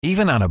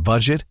Even on a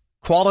budget,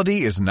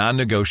 quality is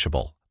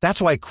non-negotiable.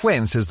 That's why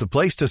Quince is the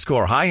place to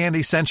score high-end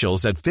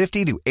essentials at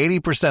 50 to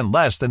 80%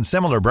 less than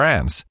similar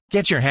brands.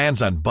 Get your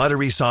hands on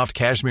buttery soft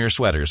cashmere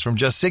sweaters from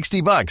just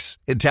 $60,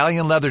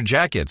 Italian leather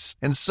jackets,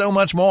 and so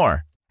much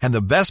more. And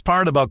the best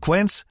part about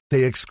Quince,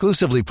 they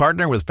exclusively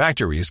partner with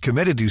factories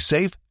committed to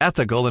safe,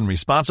 ethical, and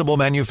responsible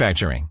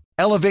manufacturing.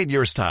 Elevate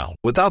your style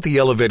without the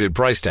elevated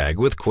price tag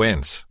with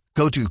Quince.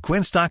 Go to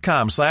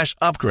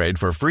quince.com/upgrade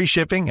for free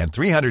shipping and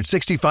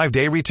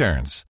 365-day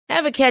returns.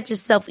 Ever catch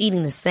yourself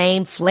eating the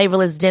same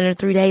flavorless dinner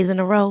 3 days in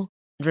a row?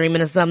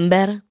 Dreaming of something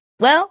better?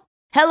 Well,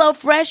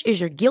 HelloFresh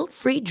is your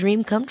guilt-free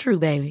dream come true,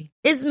 baby.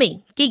 It's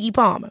me, Keke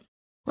Palmer.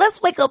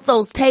 Let's wake up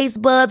those taste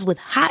buds with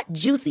hot,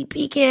 juicy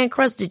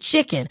pecan-crusted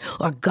chicken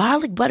or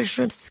garlic butter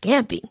shrimp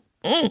scampi.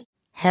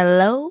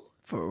 Hello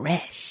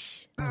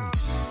Fresh.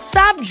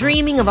 Stop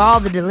dreaming of all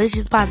the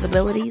delicious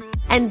possibilities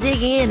and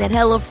dig in at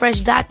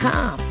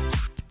HelloFresh.com.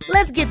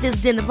 Let's get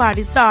this dinner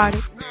party started.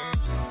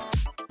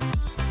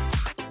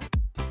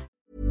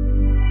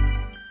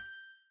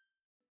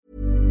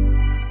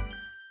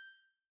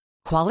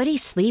 Quality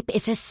sleep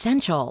is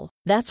essential.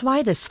 That's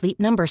why the Sleep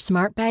Number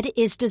Smart Bed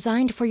is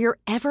designed for your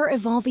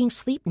ever-evolving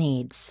sleep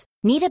needs.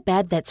 Need a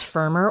bed that's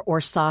firmer or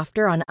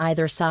softer on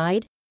either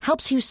side?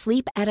 Helps you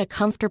sleep at a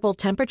comfortable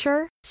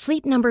temperature?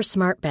 Sleep Number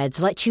Smart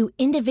Beds let you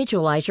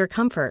individualize your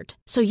comfort,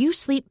 so you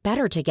sleep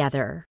better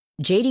together.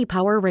 J.D.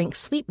 Power ranks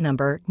Sleep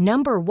Number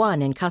number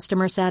 1 in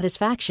customer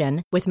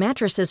satisfaction with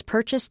mattresses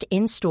purchased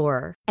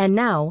in-store. And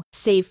now,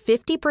 save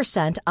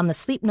 50% on the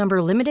Sleep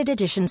Number Limited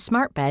Edition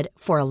Smart Bed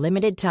for a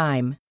limited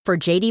time. For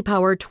J.D.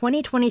 Power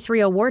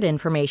 2023 award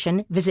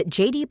information, visit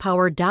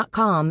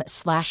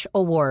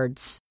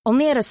jdpower.com/awards.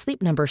 Only at a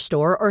Sleep Number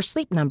store or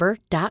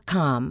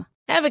sleepnumber.com.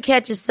 Ever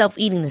catch yourself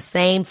eating the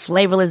same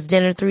flavorless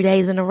dinner 3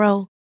 days in a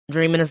row?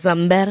 Dreaming of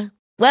something better?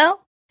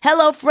 Well,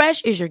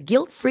 HelloFresh is your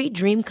guilt-free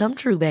dream come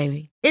true,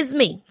 baby. It's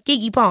me,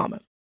 Keke Palmer.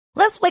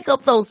 Let's wake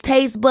up those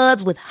taste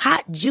buds with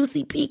hot,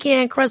 juicy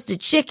pecan-crusted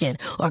chicken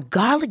or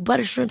garlic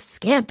butter shrimp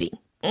scampi.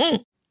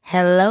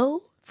 Hello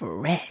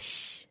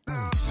Fresh.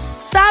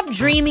 Stop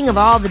dreaming of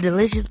all the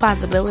delicious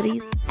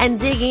possibilities and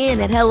dig in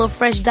at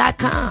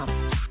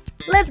HelloFresh.com.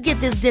 Let's get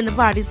this dinner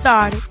party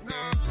started.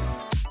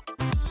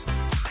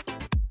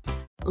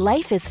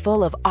 Life is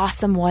full of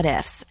awesome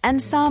what-ifs,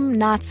 and some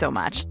not so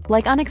much,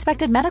 like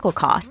unexpected medical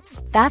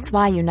costs. That's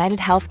why United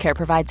Healthcare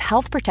provides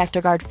Health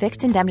Protector Guard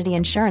fixed indemnity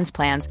insurance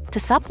plans to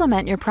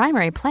supplement your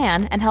primary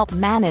plan and help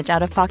manage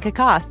out-of-pocket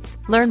costs.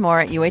 Learn more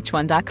at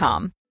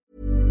uh1.com.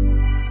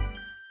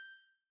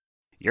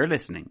 You're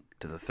listening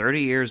to the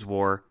 30 Years'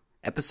 War,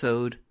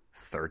 Episode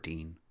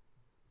 13.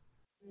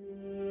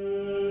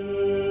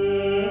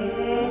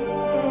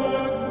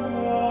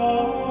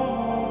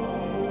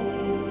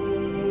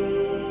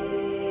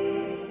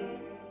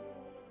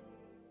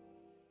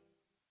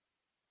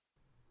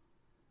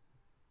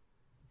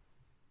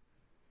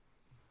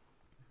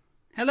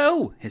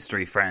 Hello,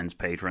 history friends,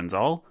 patrons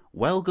all.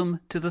 Welcome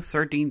to the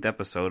 13th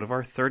episode of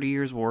our 30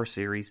 Years' War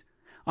series.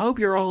 I hope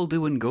you're all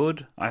doing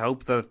good. I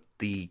hope that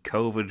the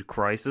COVID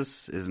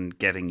crisis isn't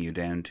getting you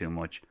down too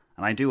much.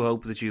 And I do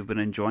hope that you've been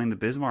enjoying the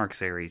Bismarck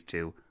series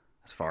too.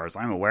 As far as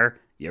I'm aware,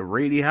 you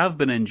really have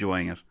been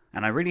enjoying it.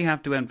 And I really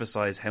have to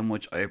emphasize how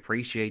much I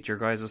appreciate your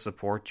guys'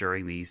 support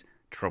during these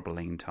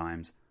troubling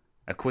times.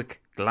 A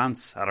quick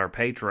glance at our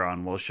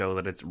Patreon will show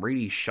that it's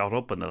really shot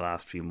up in the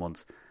last few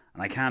months.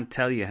 And I can't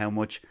tell you how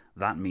much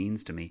that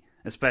means to me,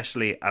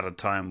 especially at a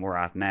time we're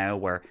at now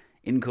where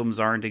incomes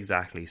aren't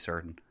exactly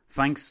certain.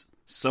 Thanks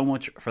so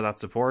much for that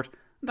support,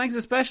 and thanks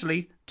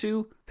especially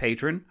to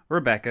patron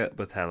Rebecca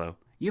Bothello.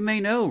 You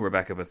may know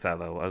Rebecca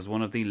Bothello as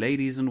one of the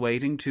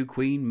ladies-in-waiting to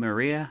Queen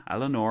Maria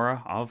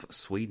Eleonora of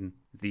Sweden,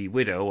 the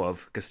widow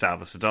of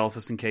Gustavus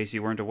Adolphus, in case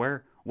you weren't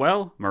aware.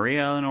 Well,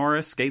 Maria Eleonora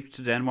escaped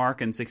to Denmark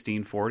in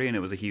 1640 and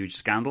it was a huge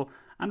scandal,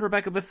 and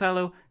Rebecca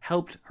Bothello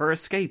helped her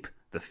escape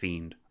the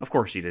fiend. Of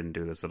course she didn't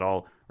do this at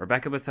all.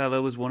 Rebecca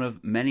Bothello is one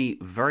of many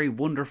very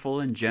wonderful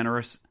and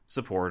generous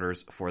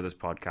supporters for this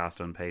podcast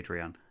on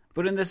Patreon.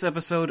 But in this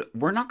episode,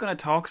 we're not going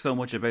to talk so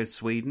much about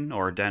Sweden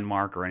or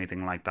Denmark or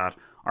anything like that.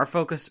 Our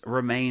focus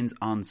remains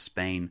on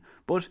Spain,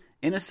 but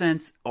in a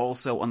sense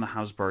also on the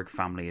Habsburg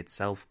family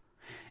itself.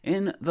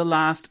 In the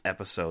last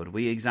episode,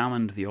 we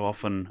examined the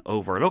often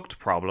overlooked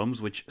problems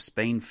which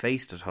Spain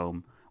faced at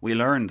home. We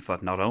learned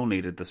that not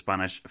only did the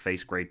Spanish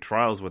face great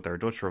trials with their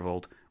Dutch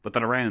revolt, but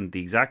that around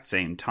the exact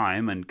same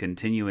time, and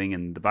continuing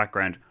in the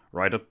background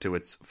right up to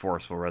its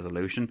forceful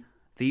resolution,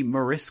 the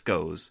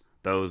Moriscos,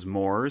 those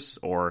Moors,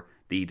 or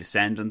the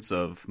descendants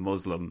of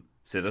Muslim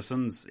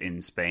citizens in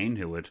Spain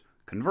who had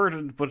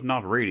converted but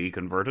not really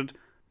converted,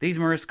 these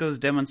Moriscos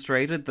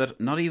demonstrated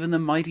that not even the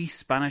mighty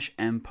Spanish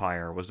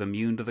Empire was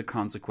immune to the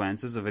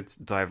consequences of its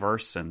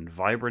diverse and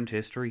vibrant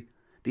history.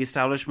 The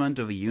establishment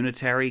of a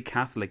unitary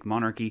Catholic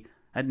monarchy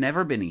had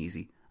never been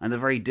easy, and the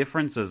very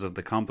differences of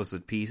the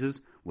composite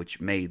pieces,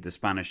 which made the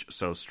Spanish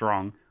so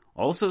strong,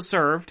 also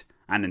served,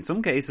 and in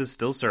some cases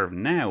still serve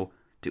now,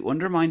 to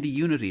undermine the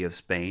unity of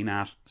Spain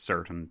at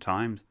certain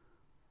times.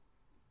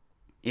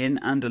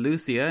 In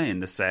Andalusia in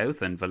the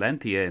south and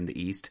Valencia in the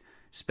east,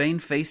 Spain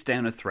faced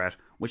down a threat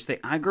which they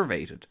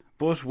aggravated,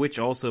 but which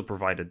also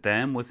provided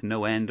them with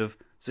no end of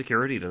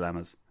security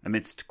dilemmas,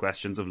 amidst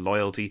questions of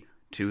loyalty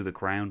to the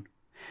crown.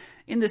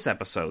 In this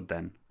episode,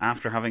 then,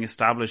 after having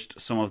established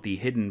some of the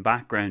hidden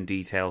background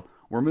detail,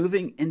 we're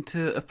moving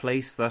into a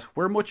place that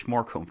we're much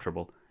more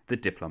comfortable, the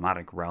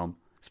diplomatic realm,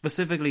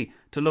 specifically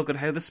to look at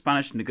how the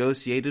Spanish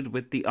negotiated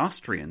with the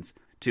Austrians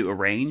to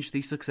arrange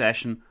the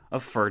succession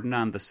of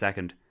Ferdinand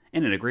II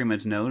in an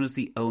agreement known as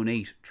the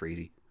Onate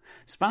Treaty.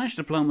 Spanish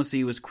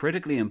diplomacy was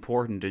critically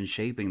important in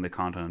shaping the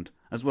continent,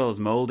 as well as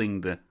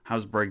moulding the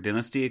Habsburg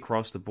dynasty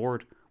across the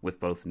board, with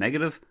both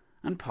negative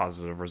and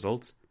positive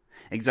results.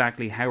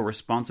 Exactly how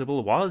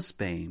responsible was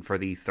Spain for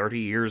the 30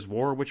 Years'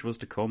 War which was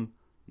to come?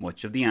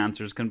 Much of the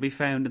answers can be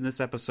found in this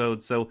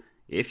episode, so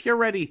if you're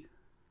ready,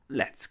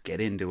 let's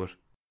get into it.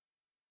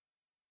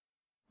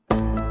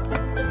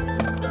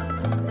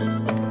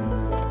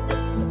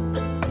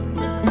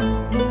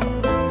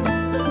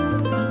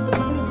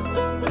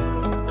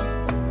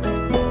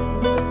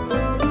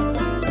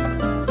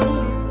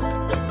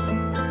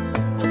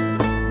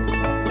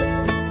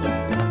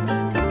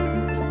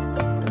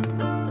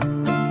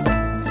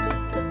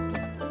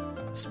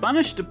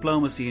 Spanish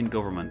diplomacy and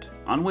government,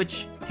 on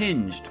which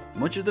hinged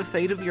much of the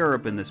fate of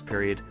Europe in this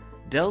period,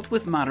 dealt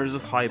with matters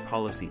of high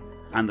policy,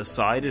 and the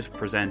side it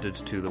presented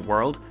to the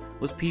world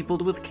was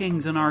peopled with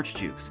kings and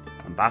archdukes,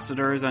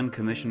 ambassadors and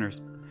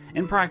commissioners.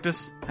 In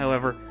practice,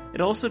 however,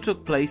 it also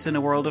took place in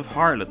a world of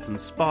harlots and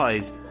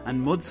spies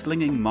and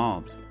mudslinging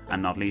mobs,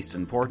 and not least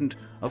important,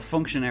 of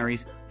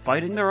functionaries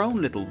fighting their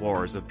own little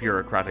wars of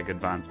bureaucratic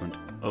advancement,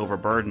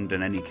 overburdened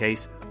in any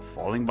case,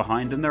 falling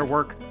behind in their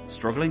work,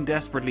 struggling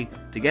desperately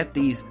to get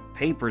these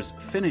papers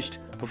finished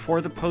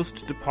before the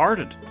post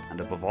departed, and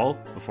above all,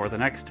 before the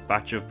next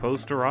batch of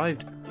post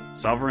arrived.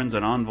 Sovereigns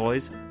and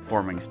envoys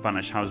forming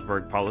Spanish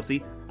Habsburg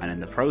policy, and in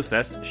the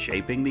process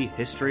shaping the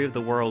history of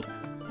the world,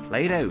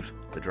 played out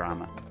the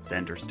drama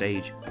centre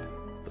stage.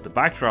 But the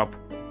backdrop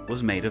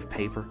was made of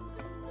paper.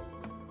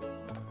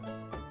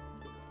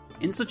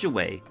 In such a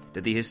way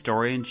did the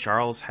historian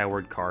Charles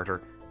Howard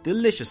Carter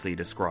deliciously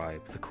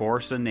describe the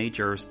course and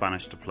nature of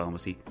Spanish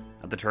diplomacy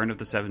at the turn of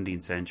the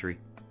 17th century.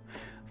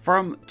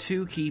 From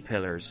two key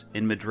pillars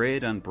in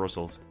Madrid and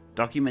Brussels,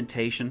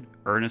 documentation,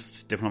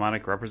 earnest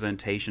diplomatic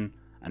representation,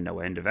 and no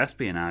end of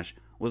espionage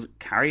was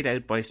carried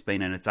out by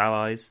Spain and its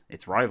allies,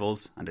 its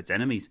rivals, and its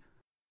enemies.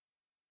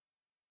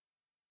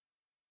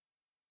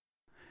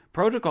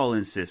 Protocol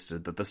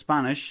insisted that the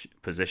Spanish,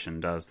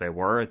 positioned as they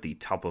were at the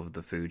top of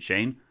the food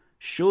chain,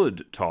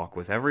 should talk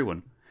with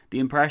everyone. The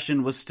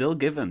impression was still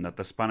given that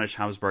the Spanish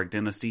Habsburg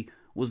dynasty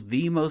was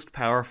the most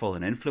powerful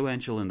and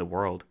influential in the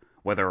world,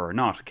 whether or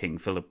not King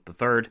Philip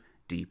III,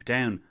 deep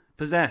down,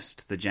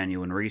 possessed the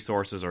genuine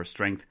resources or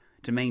strength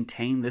to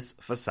maintain this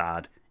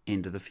facade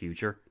into the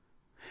future.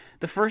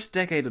 The first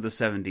decade of the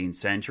 17th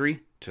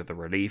century, to the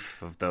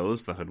relief of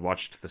those that had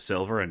watched the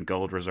silver and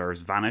gold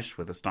reserves vanish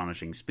with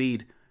astonishing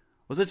speed,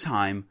 was a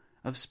time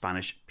of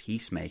Spanish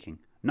peacemaking,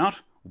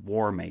 not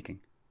war-making.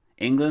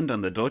 England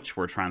and the Dutch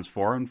were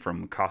transformed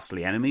from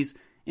costly enemies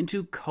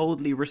into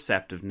coldly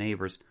receptive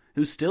neighbours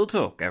who still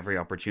took every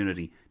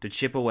opportunity to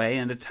chip away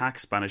and attack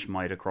Spanish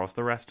might across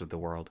the rest of the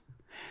world.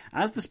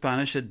 As the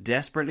Spanish had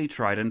desperately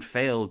tried and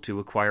failed to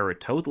acquire a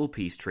total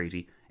peace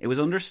treaty, it was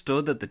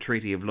understood that the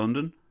Treaty of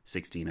London,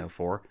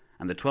 1604,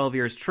 and the 12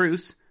 Years'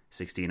 Truce,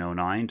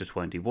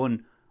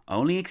 1609-21,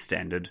 only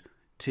extended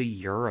to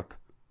Europe.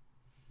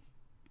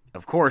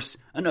 Of course,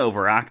 an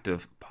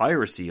overactive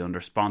piracy under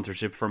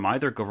sponsorship from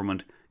either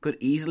government could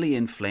easily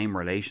inflame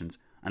relations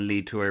and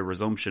lead to a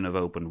resumption of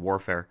open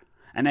warfare,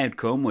 an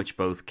outcome which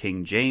both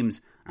King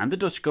James and the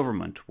Dutch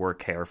government were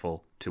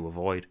careful to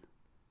avoid.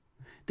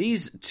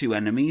 These two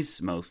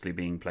enemies mostly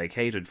being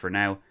placated for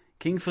now,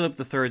 King Philip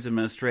III's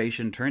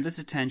administration turned its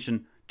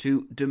attention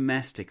to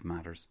domestic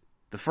matters.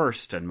 The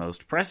first and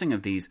most pressing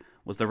of these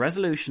was the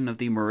resolution of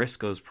the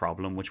Moriscos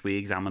problem which we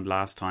examined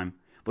last time,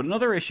 but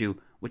another issue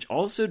which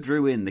also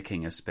drew in the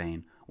King of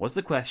Spain was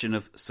the question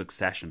of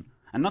succession,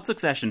 and not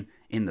succession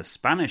in the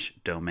Spanish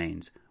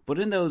domains, but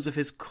in those of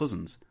his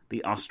cousins,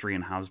 the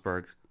Austrian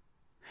Habsburgs.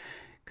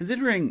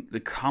 Considering the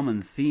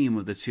common theme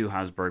of the two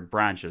Habsburg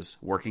branches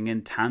working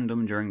in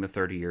tandem during the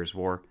 30 Years'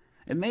 War,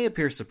 it may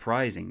appear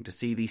surprising to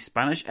see the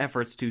Spanish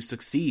efforts to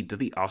succeed to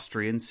the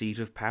Austrian seat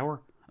of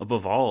power.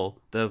 Above all,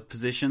 the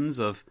positions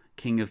of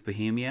King of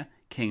Bohemia,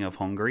 King of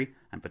Hungary,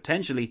 and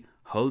potentially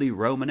Holy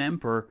Roman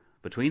Emperor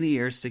between the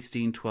years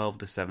 1612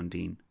 to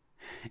 17.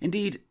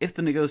 Indeed, if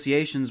the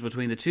negotiations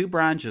between the two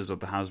branches of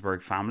the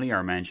Habsburg family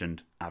are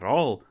mentioned at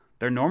all,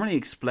 they're normally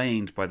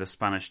explained by the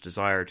Spanish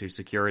desire to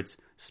secure its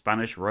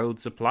Spanish road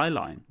supply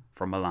line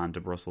from Milan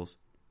to Brussels.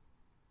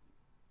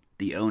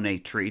 The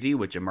Onate Treaty,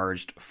 which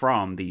emerged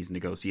from these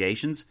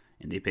negotiations,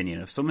 in the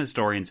opinion of some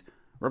historians,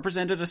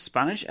 represented a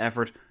Spanish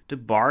effort to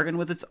bargain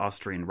with its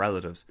Austrian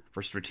relatives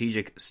for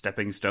strategic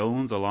stepping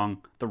stones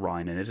along the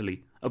Rhine in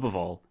Italy, above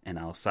all in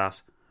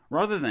Alsace,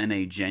 rather than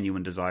a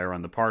genuine desire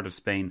on the part of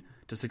Spain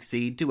to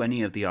succeed to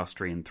any of the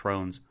Austrian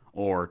thrones,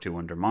 or to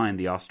undermine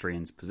the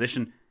Austrians'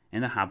 position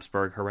in the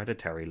Habsburg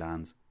hereditary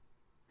lands.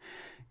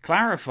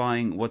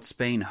 Clarifying what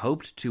Spain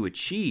hoped to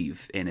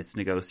achieve in its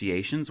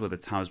negotiations with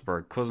its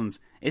Habsburg cousins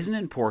is an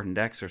important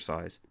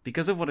exercise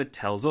because of what it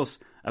tells us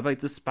about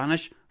the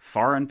Spanish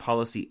foreign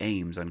policy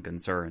aims and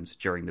concerns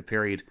during the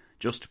period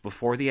just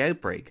before the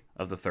outbreak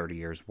of the 30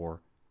 Years'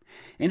 War.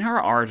 In her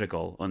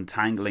article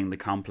Untangling the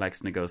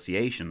Complex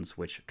Negotiations,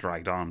 which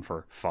dragged on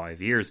for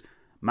 5 years,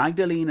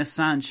 Magdalena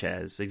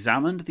Sanchez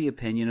examined the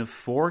opinion of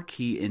 4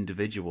 key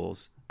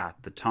individuals at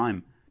the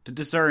time to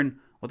discern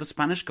what the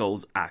Spanish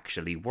goals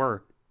actually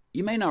were.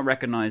 You may not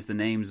recognise the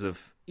names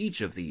of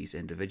each of these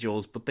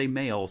individuals, but they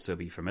may also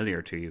be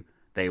familiar to you.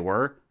 They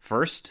were,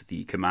 first,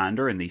 the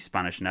commander in the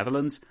Spanish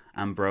Netherlands,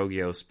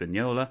 Ambrogio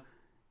Spinola;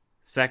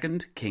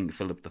 second, King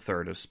Philip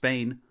III of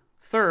Spain;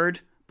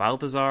 third,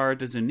 Baltasar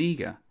de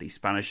Zuniga, the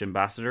Spanish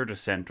ambassador to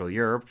Central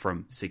Europe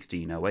from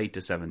 1608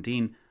 to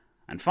 17;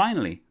 and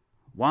finally,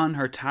 Juan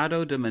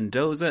Hurtado de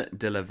Mendoza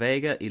de la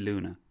Vega y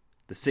Luna,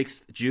 the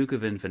 6th Duke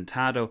of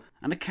Infantado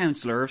and a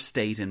councillor of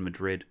state in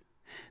Madrid.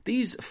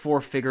 These 4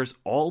 figures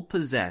all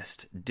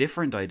possessed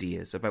different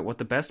ideas about what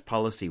the best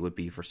policy would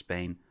be for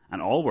Spain,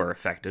 and all were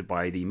affected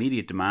by the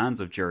immediate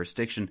demands of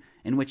jurisdiction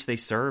in which they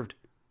served.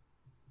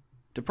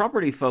 To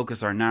properly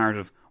focus our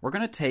narrative, we're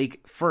going to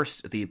take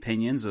first the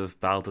opinions of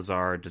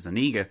Baltasar de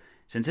Zuniga,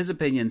 since his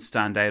opinions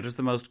stand out as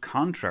the most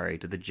contrary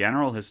to the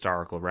general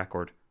historical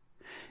record.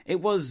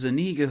 It was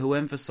Zuniga who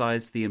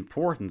emphasised the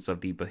importance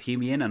of the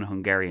Bohemian and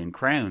Hungarian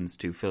crowns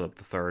to Philip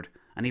III,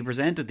 and he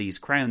presented these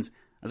crowns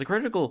as a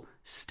critical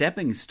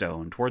stepping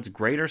stone towards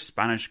greater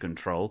Spanish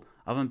control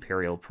of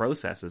imperial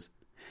processes.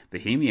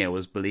 Bohemia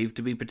was believed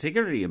to be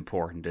particularly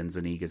important in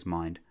Zuniga's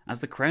mind, as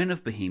the crown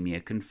of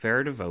Bohemia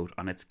conferred a vote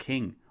on its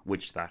king,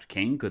 which that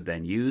king could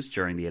then use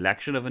during the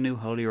election of a new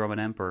Holy Roman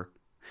Emperor.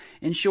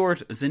 In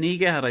short,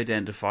 Zuniga had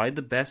identified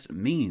the best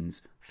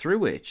means through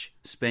which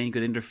Spain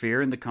could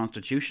interfere in the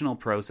constitutional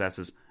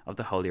processes of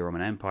the Holy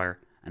Roman Empire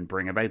and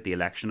bring about the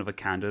election of a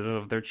candidate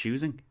of their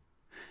choosing.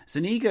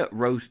 Zuniga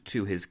wrote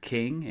to his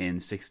king in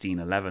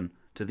 1611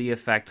 to the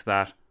effect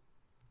that,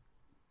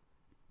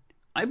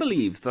 "I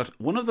believe that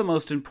one of the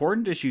most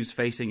important issues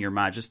facing your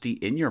majesty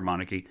in your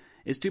monarchy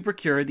is to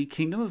procure the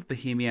kingdom of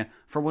Bohemia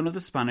for one of the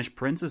Spanish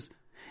princes.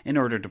 In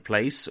order to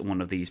place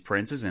one of these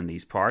princes in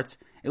these parts,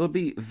 it would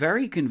be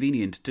very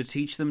convenient to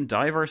teach them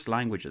diverse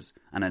languages,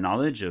 and a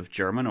knowledge of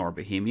German or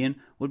Bohemian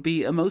would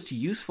be a most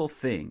useful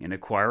thing in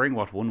acquiring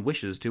what one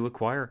wishes to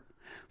acquire.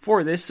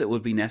 For this it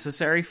would be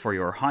necessary for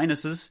your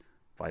highnesses,"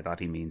 by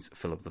that he means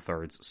Philip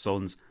III's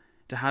sons,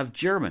 "to have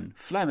German,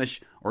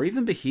 Flemish, or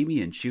even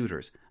Bohemian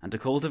tutors, and to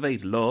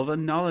cultivate love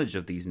and knowledge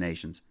of these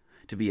nations.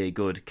 To be a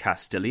good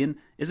Castilian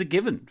is a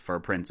given for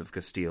a Prince of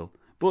Castile,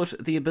 but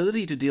the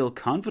ability to deal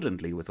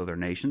confidently with other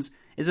nations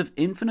is of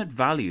infinite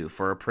value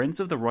for a Prince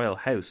of the Royal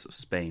House of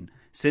Spain,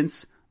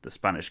 since the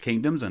Spanish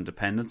kingdoms and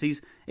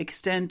dependencies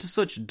extend to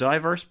such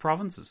diverse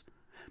provinces.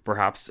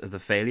 Perhaps the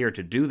failure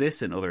to do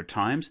this in other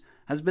times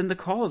has been the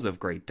cause of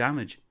great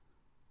damage."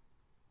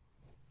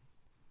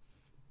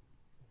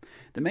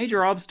 The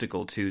major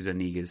obstacle to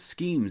Zuniga's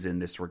schemes in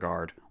this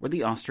regard were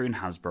the Austrian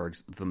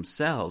Habsburgs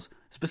themselves,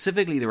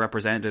 specifically the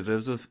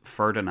representatives of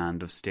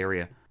Ferdinand of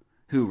Styria,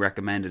 who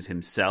recommended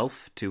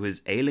himself to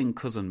his ailing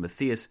cousin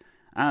Matthias,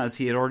 as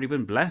he had already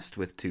been blessed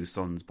with 2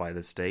 sons by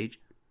this stage.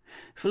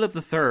 Philip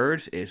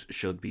III, it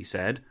should be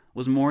said,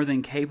 was more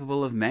than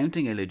capable of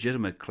mounting a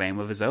legitimate claim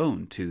of his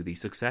own to the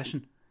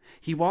succession.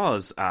 He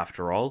was,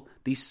 after all,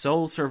 the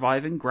sole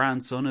surviving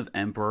grandson of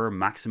Emperor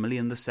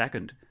Maximilian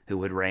II,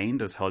 who had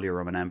reigned as Holy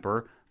Roman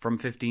Emperor from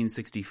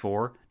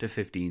 1564 to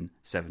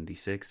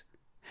 1576.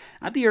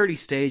 At the early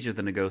stage of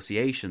the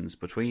negotiations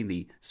between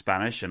the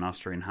Spanish and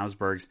Austrian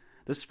Habsburgs,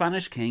 the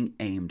Spanish king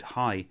aimed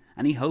high,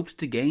 and he hoped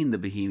to gain the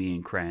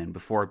Bohemian crown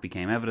before it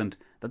became evident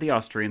that the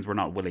Austrians were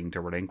not willing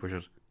to relinquish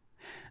it.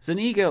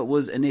 Zuniga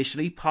was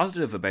initially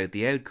positive about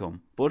the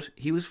outcome, but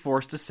he was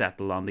forced to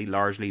settle on the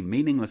largely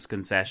meaningless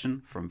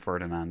concession from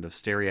Ferdinand of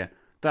Styria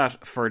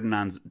that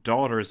Ferdinand's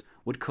daughters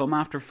would come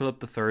after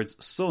Philip III's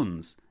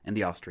sons in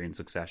the Austrian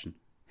succession.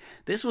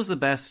 This was the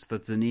best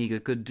that Zuniga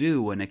could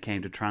do when it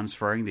came to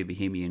transferring the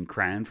Bohemian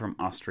crown from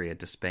Austria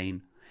to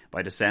Spain.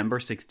 By December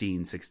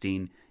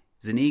 1616,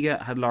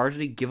 Zuniga had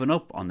largely given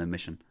up on the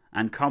mission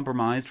and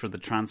compromised for the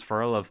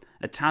transferal of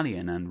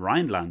Italian and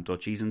Rhineland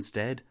duchies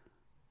instead.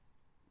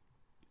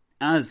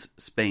 As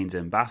Spain's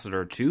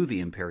ambassador to the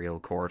imperial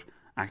court,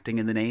 acting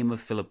in the name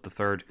of Philip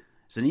III,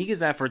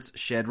 Zuniga's efforts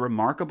shed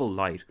remarkable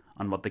light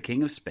on what the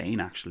King of Spain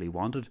actually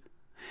wanted.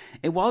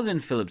 It was in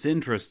Philip's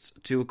interests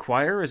to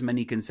acquire as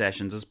many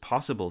concessions as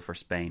possible for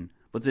Spain,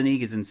 but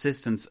Zuniga's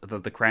insistence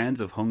that the crowns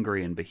of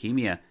Hungary and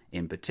Bohemia,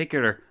 in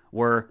particular,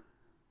 were,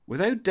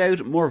 without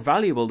doubt, more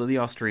valuable than the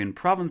Austrian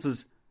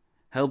provinces,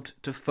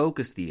 helped to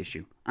focus the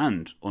issue,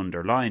 and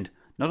underlined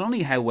not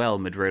only how well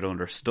Madrid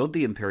understood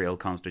the imperial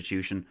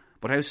constitution,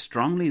 but how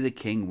strongly the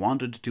king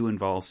wanted to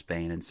involve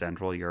Spain in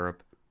Central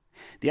Europe.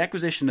 The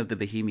acquisition of the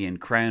Bohemian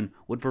crown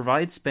would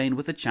provide Spain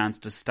with a chance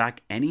to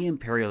stack any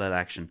imperial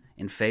election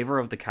in favour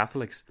of the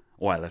Catholics,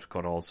 while it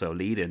could also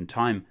lead in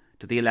time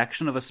to the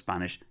election of a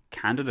Spanish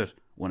candidate,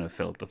 one of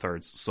Philip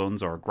III's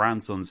sons or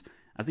grandsons,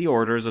 as the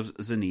orders of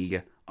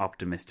Zuniga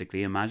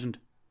optimistically imagined.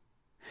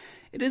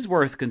 It is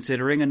worth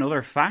considering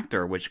another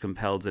factor which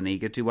compelled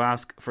Zuniga to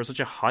ask for such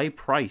a high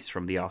price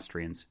from the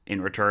Austrians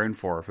in return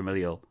for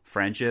familial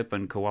friendship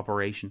and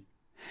cooperation.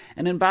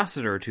 An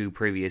ambassador to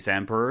previous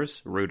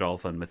emperors,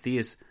 Rudolf and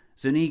Matthias,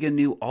 Zuniga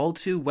knew all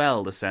too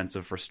well the sense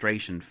of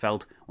frustration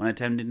felt when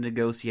attempting to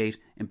negotiate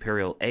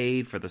imperial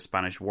aid for the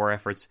Spanish war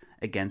efforts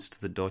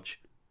against the Dutch.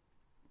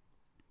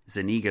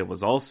 Zuniga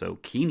was also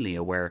keenly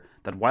aware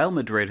that while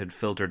Madrid had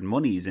filtered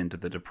monies into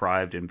the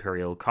deprived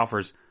imperial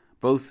coffers,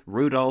 both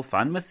Rudolf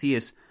and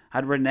Matthias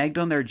had reneged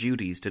on their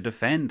duties to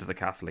defend the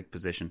Catholic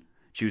position,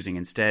 choosing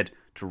instead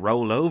to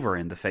roll over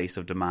in the face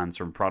of demands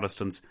from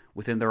Protestants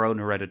within their own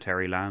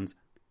hereditary lands.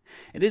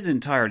 It is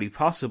entirely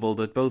possible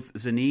that both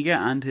Zuniga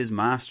and his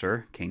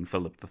master, King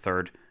Philip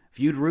III,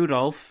 viewed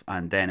Rudolf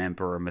and then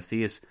Emperor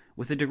Matthias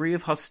with a degree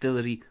of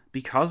hostility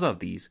because of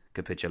these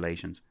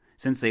capitulations,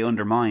 since they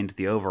undermined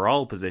the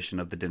overall position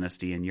of the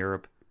dynasty in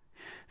Europe.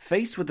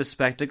 Faced with the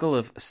spectacle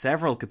of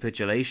several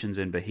capitulations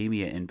in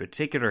Bohemia in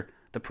particular,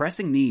 the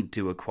pressing need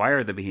to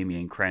acquire the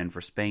Bohemian crown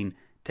for Spain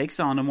takes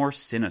on a more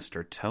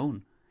sinister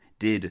tone.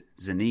 Did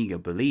Zuniga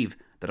believe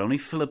that only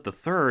Philip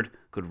III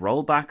could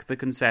roll back the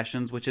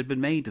concessions which had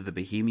been made to the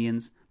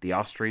Bohemians, the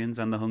Austrians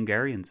and the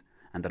Hungarians,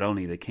 and that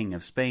only the King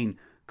of Spain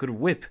could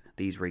whip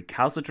these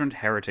recalcitrant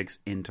heretics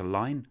into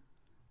line?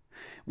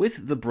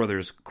 With the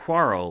brothers'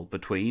 quarrel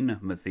between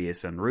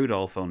Matthias and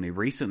Rudolf only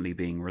recently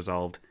being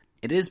resolved,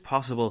 it is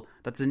possible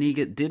that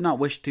Zuniga did not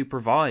wish to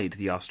provide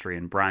the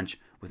Austrian branch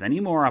with any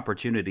more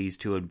opportunities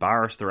to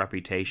embarrass the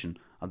reputation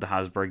of the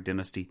Habsburg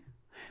dynasty.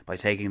 By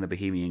taking the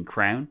Bohemian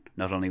crown,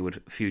 not only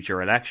would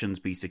future elections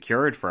be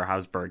secured for a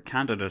Habsburg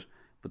candidate,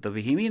 but the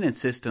Bohemian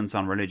insistence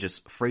on religious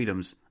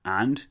freedoms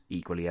and,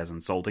 equally as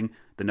insulting,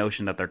 the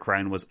notion that their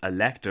crown was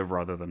elective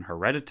rather than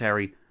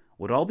hereditary,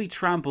 would all be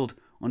trampled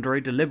under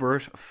a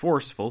deliberate,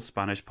 forceful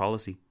Spanish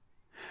policy.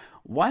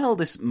 While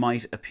this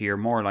might appear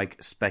more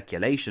like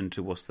speculation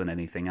to us than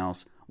anything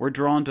else, we're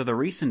drawn to the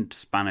recent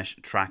Spanish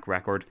track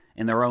record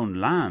in their own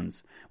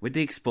lands, with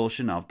the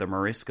expulsion of the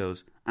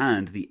Moriscos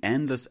and the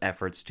endless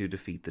efforts to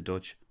defeat the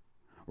Dutch.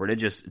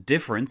 Religious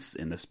difference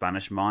in the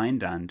Spanish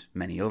mind, and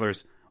many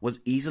others, was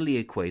easily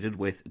equated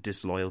with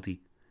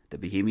disloyalty. The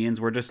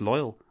Bohemians were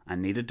disloyal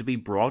and needed to be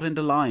brought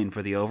into line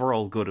for the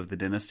overall good of the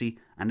dynasty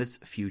and its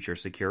future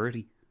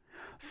security.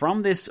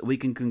 From this, we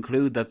can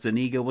conclude that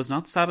Zuniga was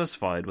not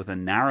satisfied with a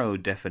narrow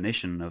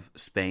definition of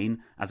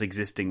Spain as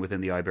existing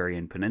within the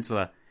Iberian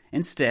Peninsula.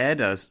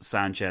 Instead, as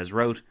Sanchez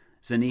wrote,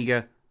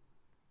 Zuniga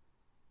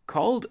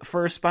called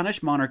for a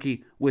Spanish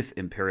monarchy with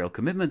imperial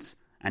commitments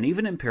and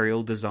even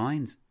imperial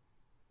designs.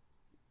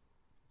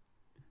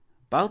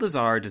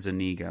 Baltasar de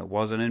Zuniga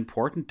was an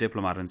important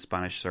diplomat in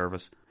Spanish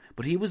service,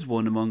 but he was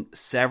one among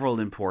several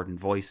important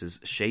voices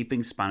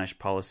shaping Spanish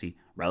policy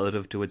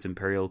relative to its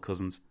imperial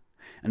cousins.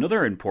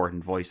 Another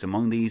important voice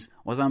among these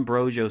was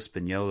Ambrogio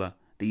Spinola,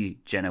 the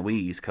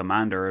Genoese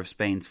commander of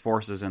Spain's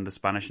forces in the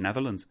Spanish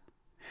Netherlands.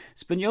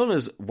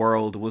 Spinola's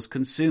world was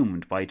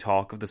consumed by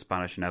talk of the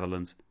Spanish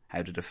Netherlands,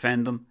 how to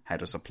defend them, how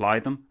to supply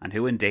them, and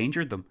who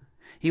endangered them.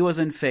 He was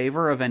in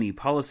favour of any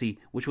policy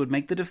which would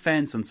make the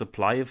defence and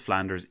supply of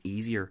Flanders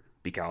easier,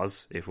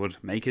 because it would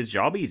make his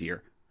job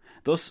easier.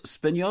 Thus,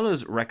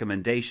 Spinola's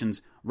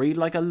recommendations read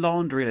like a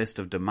laundry list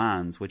of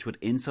demands which would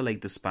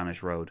insulate the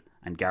Spanish road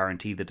and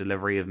guarantee the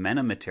delivery of men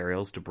and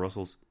materials to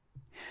Brussels.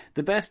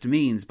 The best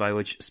means by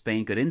which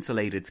Spain could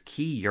insulate its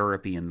key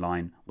European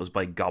line was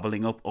by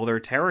gobbling up other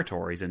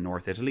territories in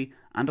North Italy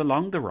and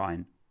along the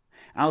Rhine.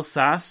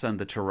 Alsace and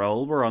the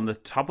Tyrol were on the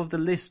top of the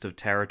list of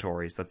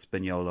territories that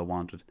Spinola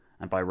wanted,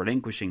 and by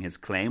relinquishing his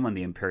claim on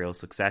the imperial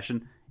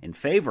succession in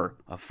favour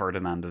of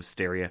Ferdinand of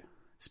Styria,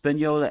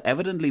 Spinola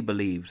evidently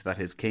believed that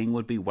his king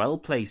would be well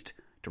placed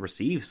to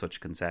receive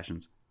such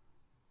concessions.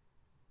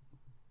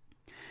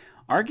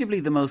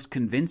 Arguably the most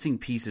convincing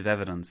piece of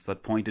evidence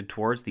that pointed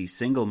towards the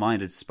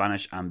single-minded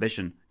Spanish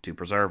ambition to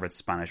preserve its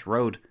Spanish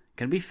road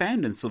can be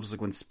found in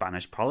subsequent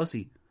Spanish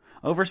policy.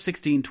 Over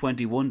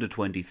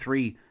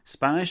 1621-23,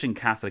 Spanish and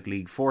Catholic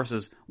League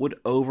forces would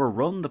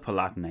overrun the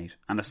Palatinate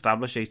and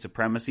establish a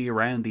supremacy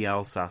around the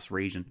Alsace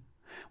region.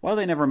 While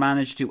they never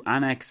managed to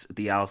annex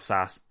the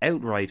Alsace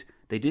outright,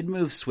 they did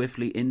move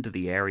swiftly into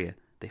the area.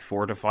 They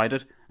fortified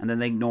it, and then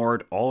they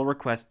ignored all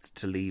requests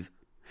to leave.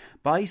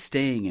 By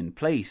staying in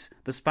place,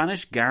 the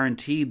Spanish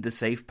guaranteed the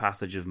safe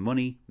passage of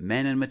money,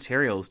 men and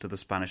materials to the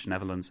Spanish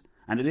Netherlands,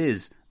 and it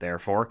is,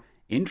 therefore,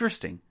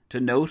 interesting to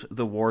note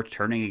the war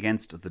turning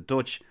against the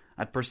Dutch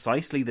at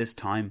precisely this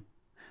time.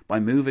 By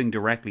moving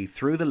directly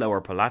through the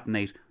Lower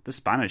Palatinate, the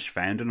Spanish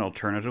found an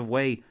alternative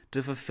way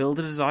to fulfill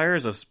the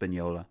desires of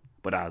Spinola.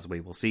 But as we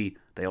will see,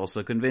 they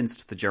also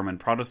convinced the German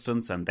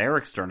Protestants and their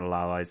external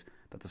allies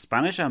that the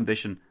Spanish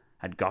ambition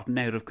had gotten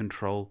out of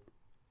control.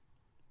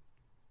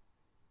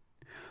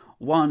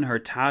 Juan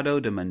Hurtado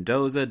de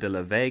Mendoza de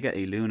la Vega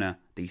y Luna,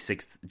 the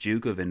 6th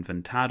Duke of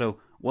Infantado,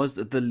 was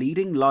the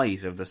leading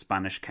light of the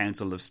Spanish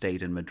Council of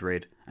State in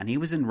Madrid, and he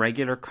was in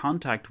regular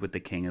contact with the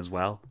king as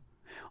well.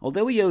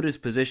 Although he owed his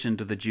position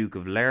to the Duke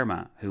of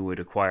Lerma, who had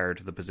acquired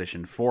the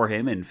position for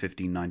him in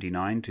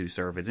 1599 to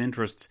serve his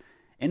interests,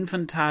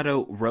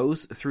 Infantado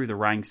rose through the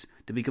ranks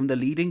to become the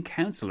leading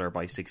councillor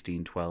by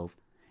 1612.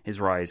 His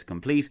rise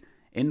complete,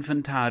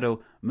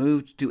 Infantado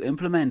moved to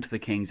implement the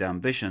king's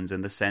ambitions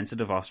in the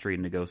sensitive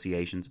Austrian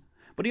negotiations,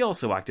 but he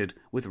also acted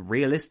with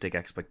realistic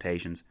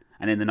expectations,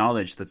 and in the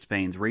knowledge that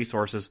Spain's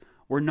resources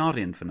were not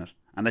infinite,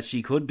 and that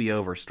she could be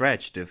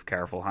overstretched if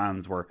careful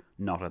hands were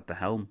not at the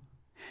helm.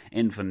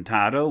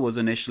 Infantado was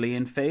initially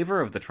in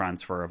favour of the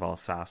transfer of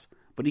Alsace,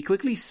 but he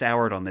quickly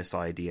soured on this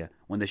idea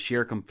when the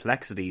sheer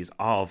complexities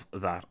of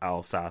that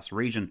Alsace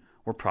region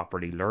were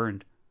properly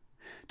learned.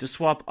 To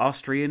swap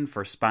Austrian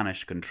for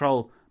Spanish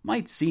control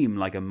might seem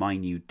like a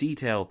minute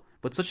detail,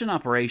 but such an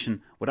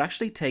operation would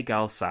actually take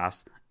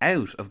Alsace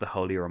out of the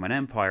Holy Roman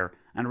Empire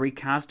and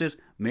recast it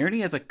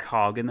merely as a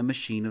cog in the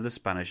machine of the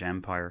Spanish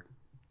Empire.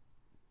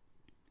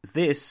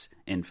 This,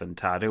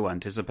 Infantado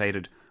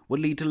anticipated, would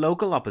lead to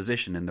local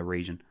opposition in the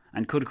region,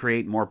 and could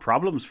create more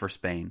problems for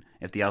Spain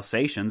if the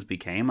Alsatians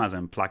became as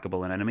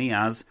implacable an enemy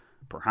as,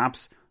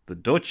 perhaps, the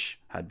Dutch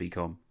had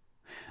become.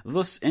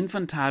 Thus,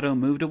 Infantado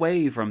moved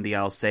away from the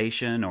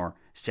Alsatian or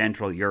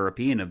Central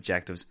European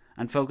objectives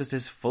and focused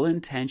his full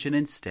intention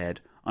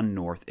instead on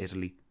North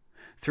Italy.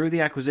 Through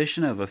the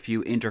acquisition of a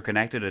few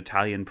interconnected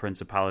Italian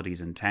principalities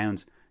and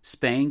towns,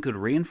 Spain could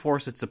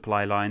reinforce its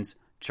supply lines,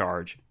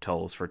 charge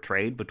tolls for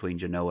trade between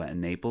Genoa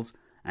and Naples,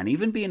 and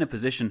even be in a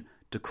position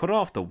to cut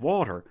off the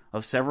water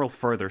of several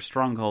further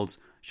strongholds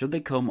should they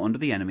come under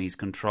the enemy's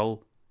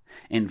control.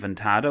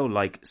 Infantado,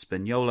 like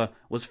Spagnola,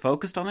 was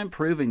focused on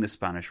improving the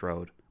Spanish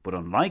road, but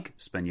unlike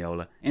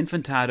Spagnola,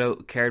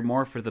 Infantado cared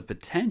more for the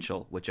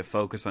potential which a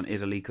focus on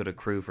Italy could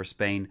accrue for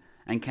Spain,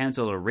 and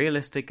counselled a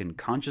realistic and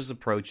conscious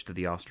approach to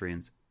the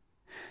Austrians.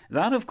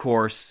 That, of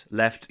course,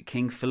 left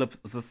King Philip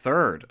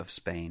III of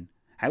Spain.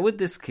 How would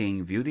this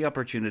king view the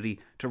opportunity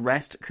to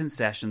wrest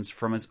concessions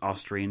from his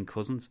Austrian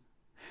cousins?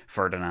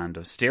 Ferdinand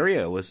of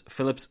Styria was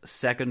Philip's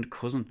second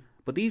cousin,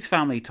 but these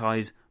family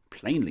ties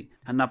plainly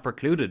had not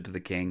precluded the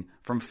king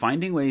from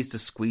finding ways to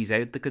squeeze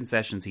out the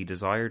concessions he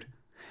desired.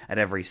 At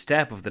every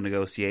step of the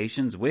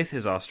negotiations with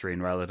his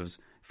Austrian relatives,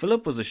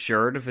 Philip was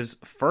assured of his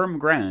firm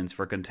grounds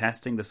for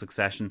contesting the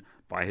succession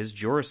by his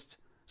jurists.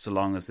 So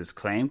long as this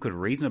claim could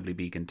reasonably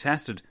be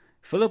contested,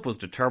 Philip was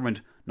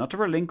determined not to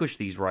relinquish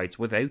these rights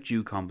without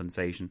due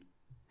compensation.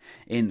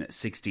 In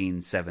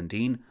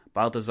 1617,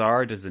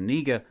 Balthazar de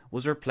Zuniga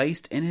was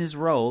replaced in his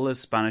role as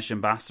Spanish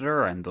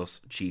ambassador and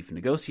thus chief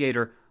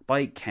negotiator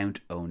by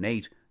Count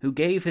Onate, who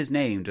gave his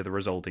name to the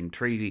resulting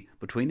treaty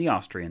between the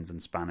Austrians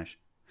and Spanish.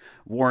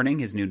 Warning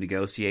his new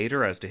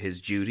negotiator as to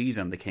his duties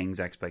and the king's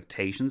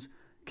expectations,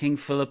 King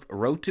Philip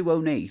wrote to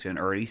Onate in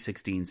early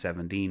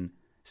 1617,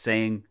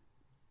 saying,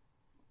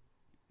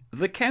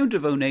 "The Count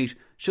of Onate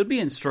should be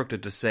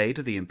instructed to say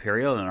to the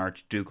imperial and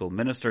archducal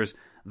ministers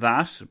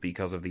that,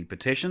 because of the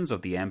petitions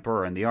of the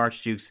emperor and the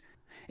archdukes,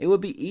 it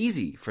would be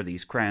easy for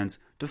these crowns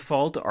to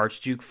fall to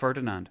Archduke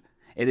Ferdinand.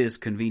 It is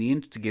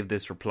convenient to give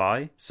this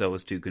reply so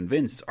as to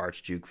convince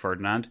Archduke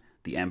Ferdinand,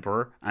 the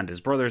emperor, and his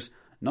brothers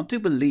not to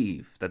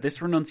believe that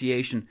this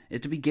renunciation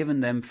is to be given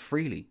them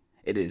freely.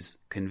 It is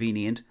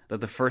convenient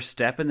that the first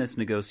step in this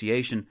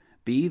negotiation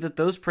be that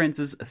those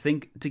princes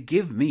think to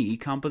give me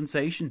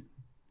compensation."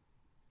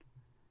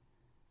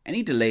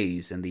 Any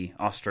delays in the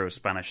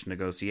Austro-Spanish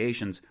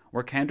negotiations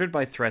were countered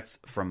by threats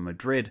from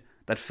Madrid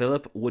that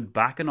Philip would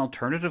back an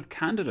alternative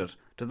candidate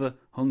to the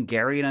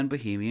Hungarian and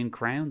Bohemian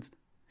crowns.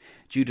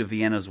 Due to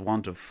Vienna's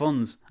want of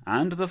funds,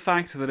 and the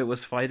fact that it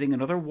was fighting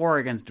another war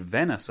against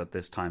Venice at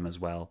this time as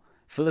well,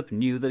 Philip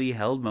knew that he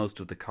held most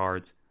of the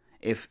cards.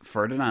 If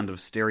Ferdinand of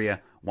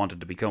Styria wanted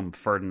to become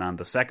Ferdinand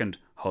II,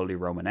 Holy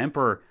Roman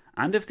Emperor,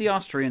 and if the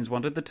Austrians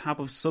wanted the tap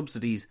of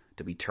subsidies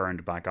to be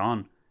turned back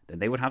on, then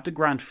they would have to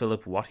grant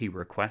Philip what he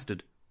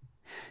requested.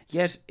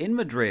 Yet in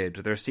Madrid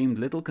there seemed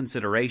little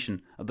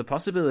consideration of the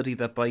possibility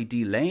that by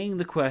delaying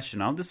the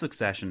question of the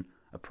succession,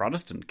 a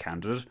Protestant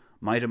candidate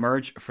might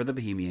emerge for the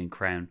Bohemian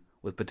crown,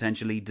 with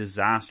potentially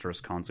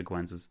disastrous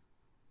consequences.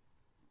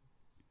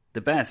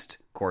 The best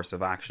course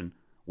of action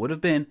would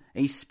have been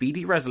a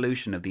speedy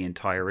resolution of the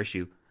entire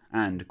issue,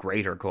 and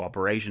greater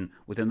cooperation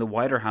within the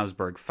wider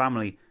Habsburg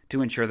family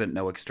to ensure that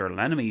no external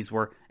enemies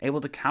were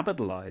able to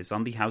capitalise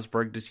on the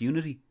Habsburg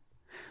disunity.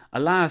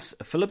 Alas,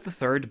 Philip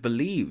III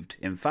believed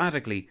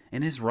emphatically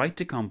in his right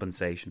to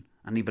compensation,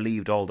 and he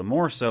believed all the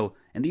more so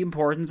in the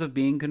importance of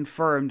being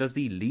confirmed as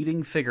the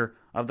leading figure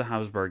of the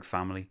Habsburg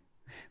family.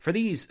 For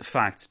these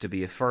facts to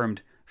be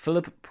affirmed,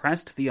 Philip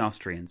pressed the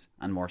Austrians,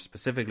 and more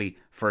specifically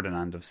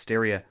Ferdinand of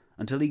Styria,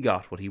 until he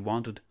got what he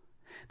wanted.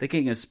 The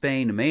King of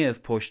Spain may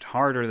have pushed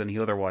harder than he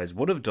otherwise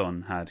would have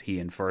done had he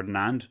and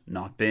Ferdinand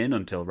not been,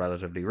 until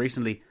relatively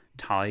recently,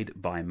 tied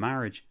by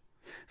marriage.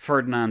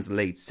 Ferdinand's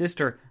late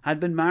sister had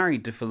been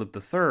married to Philip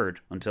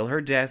III until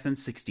her death in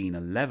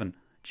 1611,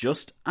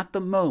 just at the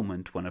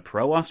moment when a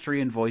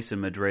pro-Austrian voice in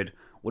Madrid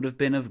would have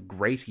been of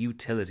great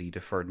utility to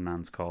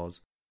Ferdinand's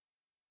cause.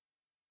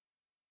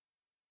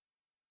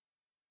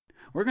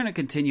 We're going to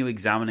continue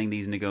examining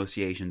these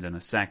negotiations in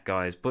a sec,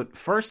 guys, but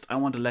first I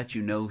want to let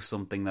you know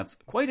something that's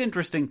quite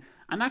interesting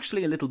and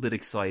actually a little bit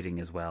exciting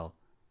as well.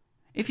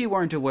 If you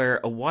weren't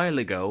aware, a while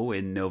ago,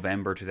 in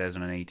November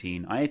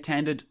 2018, I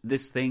attended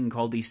this thing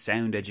called the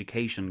Sound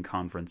Education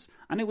Conference,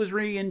 and it was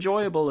really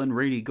enjoyable and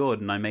really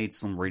good, and I made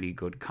some really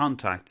good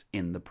contacts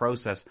in the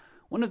process.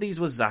 One of these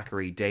was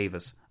Zachary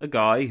Davis, a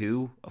guy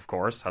who, of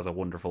course, has a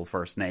wonderful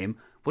first name,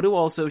 but who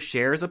also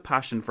shares a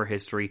passion for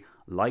history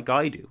like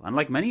I do, and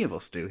like many of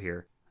us do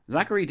here.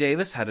 Zachary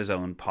Davis had his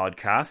own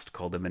podcast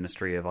called The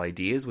Ministry of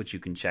Ideas, which you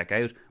can check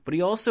out, but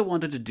he also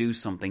wanted to do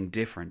something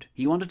different.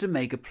 He wanted to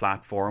make a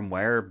platform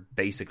where,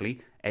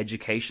 basically,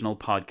 educational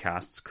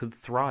podcasts could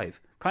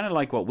thrive, kind of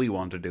like what we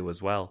want to do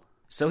as well.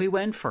 So he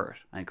went for it,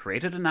 and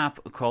created an app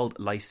called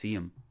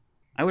Lyceum.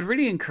 I would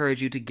really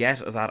encourage you to get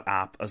that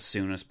app as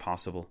soon as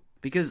possible,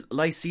 because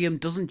Lyceum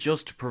doesn't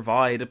just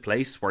provide a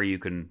place where you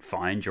can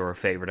find your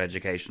favourite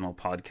educational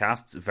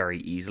podcasts very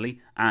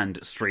easily,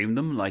 and stream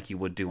them like you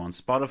would do on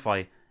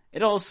Spotify.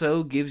 It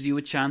also gives you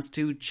a chance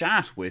to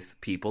chat with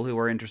people who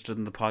are interested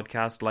in the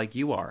podcast like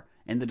you are,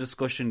 in the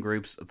discussion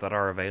groups that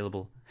are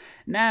available.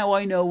 Now,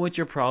 I know what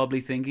you're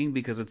probably thinking,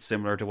 because it's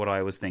similar to what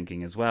I was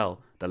thinking as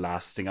well. The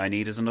last thing I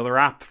need is another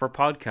app for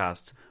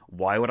podcasts.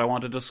 Why would I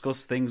want to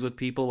discuss things with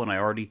people when I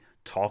already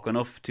talk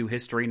enough to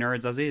history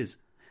nerds as is?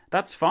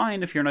 That's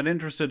fine if you're not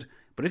interested,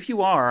 but if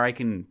you are, I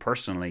can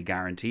personally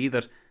guarantee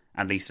that,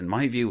 at least in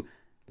my view,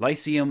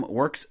 Lyceum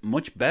works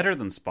much better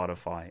than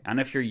Spotify, and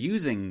if you're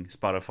using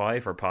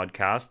Spotify for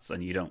podcasts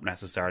and you don't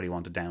necessarily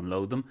want to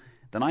download them,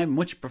 then I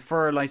much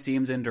prefer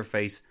Lyceum's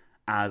interface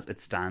as it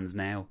stands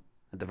now.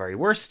 At the very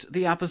worst,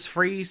 the app is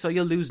free, so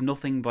you'll lose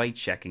nothing by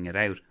checking it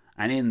out.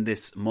 And in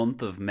this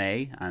month of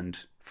May,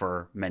 and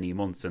for many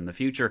months in the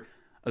future,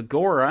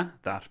 Agora,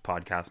 that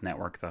podcast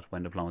network that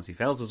When Diplomacy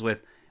Fails is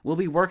with, will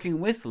be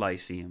working with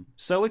Lyceum,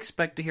 so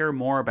expect to hear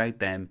more about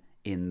them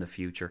in the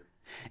future.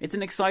 It's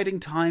an exciting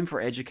time for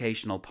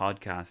educational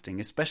podcasting,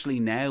 especially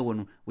now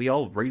when we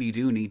all really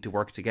do need to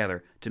work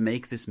together to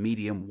make this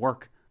medium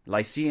work.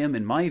 Lyceum,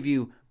 in my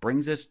view,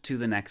 brings it to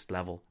the next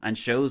level and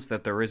shows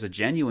that there is a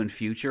genuine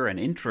future and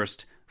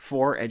interest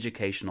for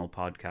educational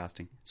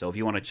podcasting. So if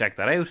you want to check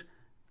that out,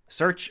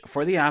 search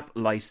for the app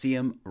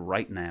Lyceum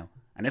right now.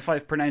 And if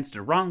I've pronounced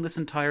it wrong this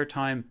entire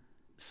time,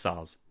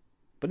 soz.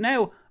 But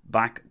now,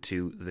 back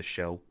to the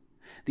show.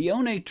 The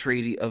Oné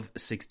Treaty of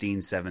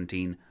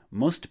 1617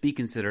 must be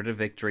considered a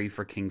victory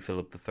for King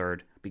Philip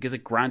III, because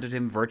it granted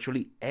him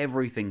virtually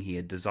everything he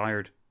had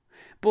desired.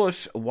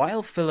 But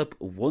while Philip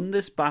won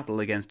this battle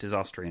against his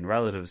Austrian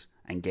relatives,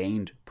 and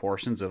gained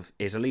portions of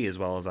Italy as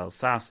well as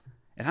Alsace,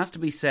 it has to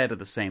be said at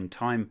the same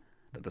time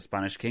that the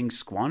Spanish king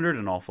squandered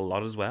an awful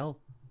lot as well.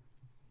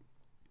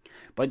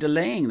 By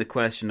delaying the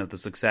question of the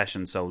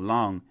succession so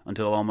long,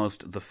 until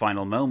almost the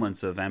final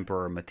moments of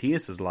Emperor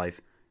Matthias's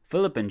life,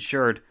 Philip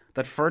ensured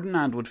that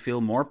Ferdinand would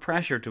feel more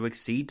pressure to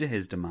accede to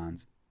his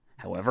demands.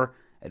 However,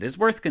 it is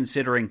worth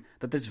considering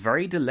that this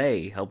very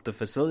delay helped to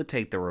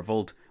facilitate the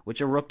revolt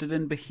which erupted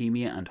in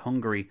Bohemia and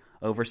Hungary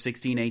over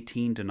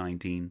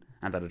 1618-19,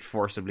 and that it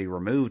forcibly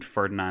removed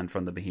Ferdinand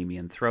from the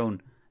Bohemian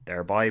throne,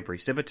 thereby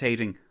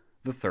precipitating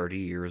the 30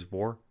 Years'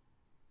 War.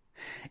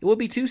 It would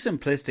be too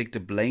simplistic to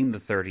blame the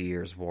 30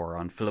 Years' War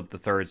on Philip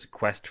III's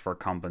quest for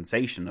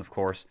compensation, of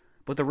course,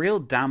 but the real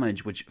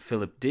damage which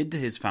Philip did to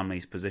his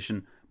family's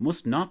position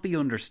must not be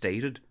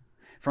understated.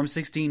 From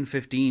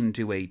 1615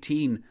 to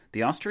 18,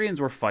 the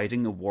Austrians were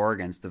fighting a war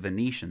against the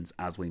Venetians,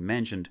 as we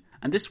mentioned,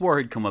 and this war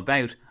had come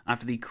about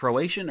after the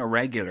Croatian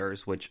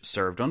irregulars, which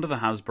served under the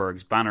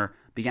Habsburgs' banner,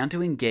 began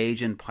to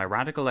engage in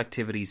piratical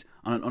activities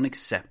on an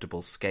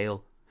unacceptable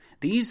scale.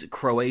 These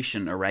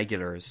Croatian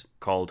irregulars,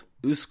 called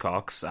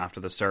Uskoks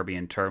after the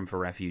Serbian term for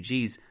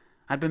refugees,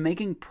 had been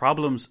making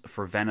problems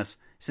for Venice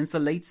since the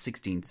late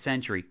 16th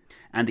century,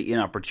 and the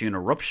inopportune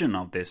eruption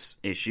of this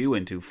issue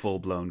into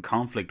full-blown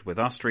conflict with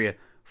Austria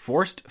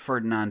forced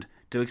Ferdinand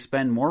to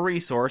expend more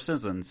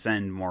resources and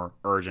send more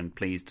urgent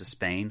pleas to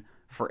Spain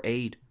for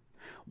aid.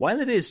 While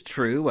it is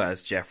true,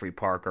 as Geoffrey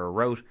Parker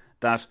wrote,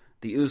 that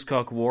the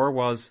Uskok War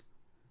was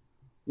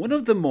one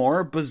of the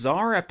more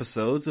bizarre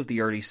episodes of the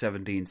early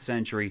 17th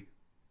century,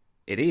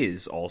 it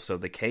is also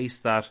the case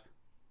that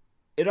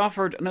it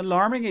offered an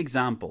alarming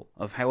example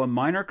of how a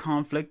minor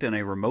conflict in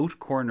a remote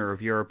corner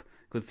of Europe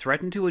could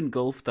threaten to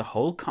engulf the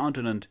whole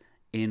continent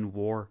in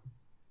war.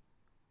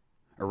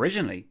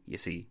 Originally, you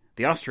see,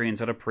 the Austrians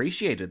had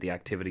appreciated the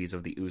activities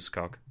of the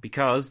Uskok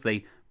because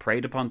they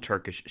preyed upon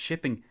Turkish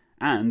shipping,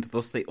 and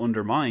thus they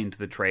undermined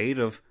the trade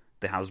of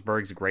the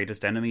Habsburgs'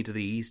 greatest enemy to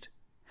the east.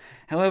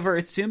 However,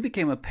 it soon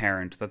became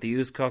apparent that the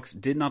Uskoks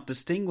did not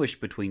distinguish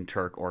between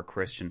Turk or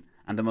Christian,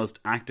 and the most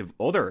active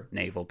other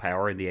naval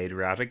power in the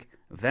Adriatic,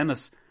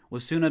 Venice,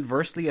 was soon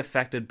adversely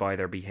affected by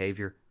their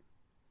behaviour.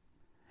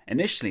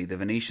 Initially, the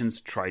Venetians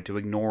tried to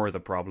ignore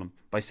the problem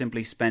by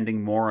simply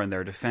spending more on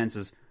their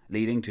defences,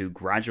 leading to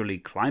gradually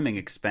climbing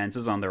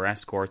expenses on their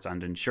escorts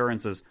and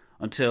insurances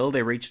until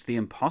they reached the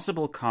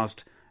impossible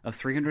cost of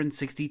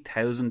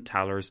 360,000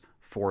 thalers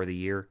for the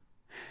year.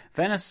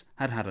 Venice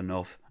had had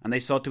enough, and they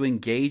sought to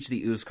engage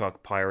the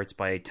Uskok pirates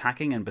by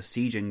attacking and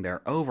besieging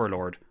their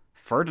overlord,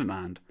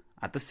 Ferdinand,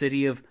 at the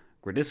city of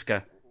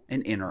Gradiška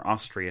in Inner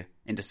Austria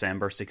in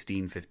December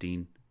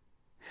 1615.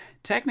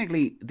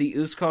 Technically, the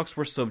Uskoks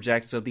were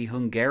subjects of the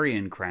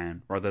Hungarian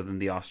crown rather than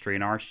the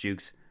Austrian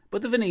archdukes,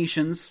 but the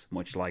Venetians,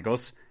 much like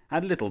us,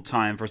 had little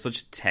time for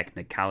such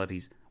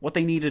technicalities. What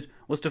they needed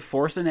was to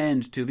force an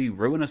end to the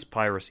ruinous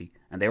piracy,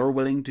 and they were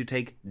willing to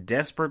take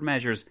desperate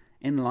measures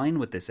in line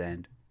with this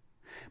end.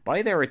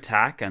 By their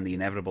attack and the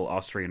inevitable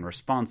Austrian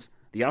response,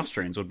 the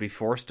Austrians would be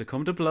forced to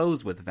come to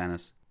blows with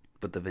Venice.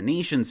 But the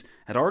Venetians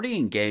had already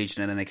engaged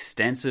in an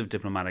extensive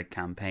diplomatic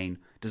campaign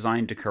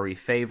designed to curry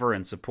favour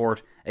and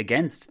support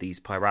against these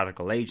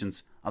piratical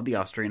agents of the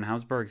Austrian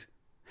Habsburgs.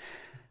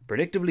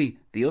 Predictably,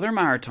 the other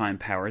maritime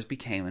powers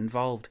became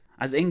involved,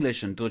 as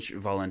English and Dutch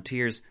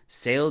volunteers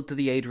sailed to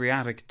the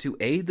Adriatic to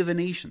aid the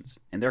Venetians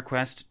in their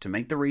quest to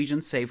make the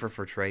region safer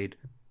for trade.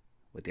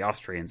 With the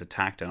Austrians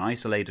attacked and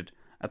isolated,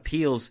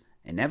 appeals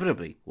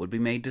inevitably would be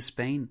made to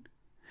Spain.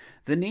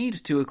 The need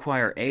to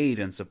acquire aid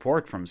and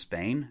support from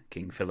Spain,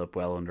 King Philip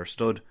well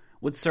understood,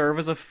 would serve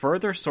as a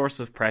further source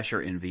of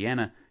pressure in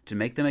Vienna to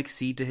make them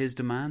accede to his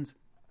demands.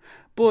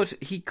 But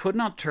he could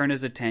not turn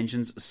his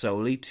attentions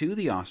solely to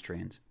the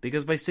Austrians,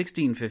 because by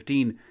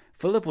 1615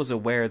 Philip was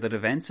aware that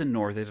events in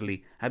North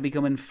Italy had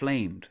become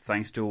inflamed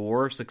thanks to a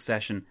war of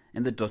succession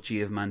in the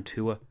Duchy of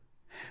Mantua.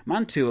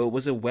 Mantua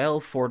was a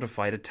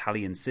well-fortified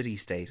Italian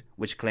city-state,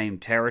 which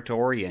claimed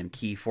territory and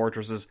key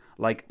fortresses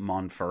like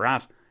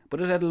Montferrat, but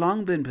it had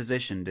long been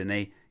positioned in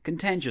a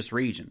contentious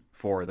region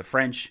for the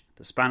French,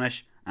 the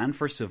Spanish, and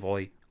for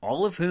Savoy,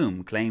 all of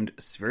whom claimed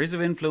spheres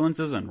of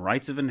influences and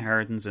rights of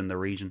inheritance in the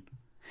region.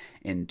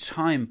 In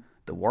time,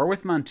 the war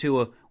with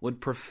Mantua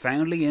would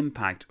profoundly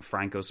impact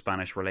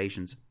Franco-Spanish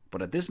relations,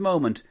 but at this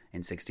moment, in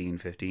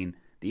 1615,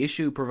 the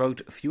issue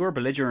provoked fewer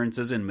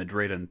belligerences in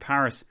Madrid and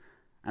Paris,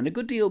 and a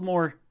good deal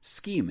more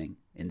scheming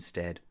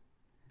instead.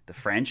 The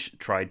French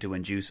tried to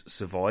induce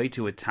Savoy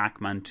to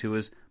attack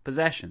Mantua's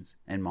possessions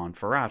in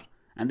Montferrat,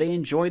 and they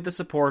enjoyed the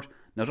support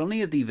not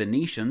only of the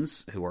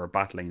Venetians, who were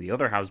battling the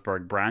other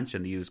Habsburg branch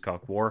in the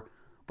Uskok War,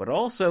 but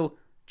also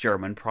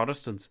German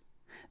Protestants.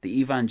 The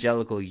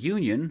Evangelical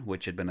Union,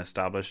 which had been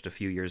established a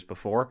few years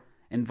before,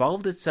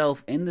 involved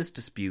itself in this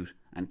dispute,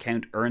 and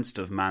Count Ernst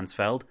of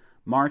Mansfeld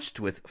marched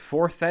with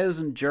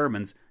 4,000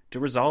 Germans to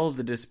resolve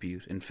the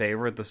dispute in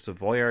favour of the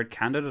Savoyard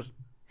candidate.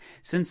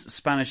 Since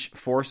Spanish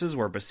forces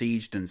were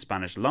besieged in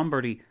Spanish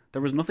Lombardy,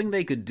 there was nothing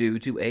they could do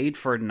to aid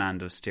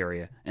Ferdinand of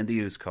Styria in the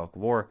Uskok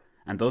War,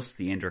 and thus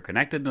the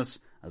interconnectedness,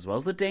 as well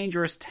as the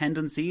dangerous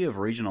tendency of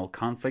regional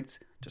conflicts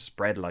to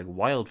spread like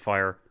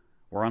wildfire,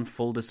 were on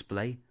full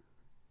display.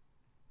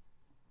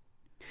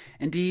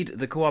 Indeed,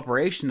 the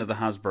cooperation of the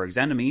Habsburgs'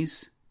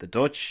 enemies, the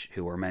Dutch,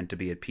 who were meant to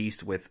be at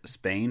peace with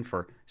Spain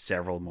for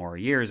several more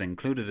years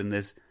included in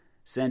this,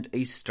 sent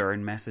a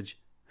stern message.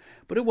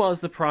 But it was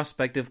the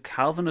prospect of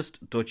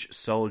Calvinist Dutch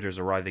soldiers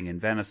arriving in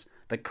Venice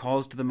that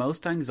caused the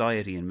most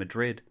anxiety in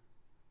Madrid.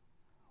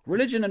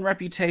 Religion and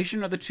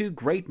reputation are the two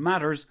great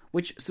matters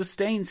which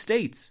sustain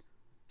states,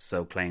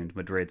 so claimed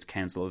Madrid's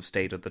Council of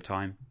State at the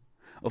time.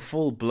 A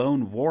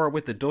full-blown war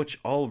with the Dutch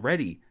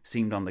already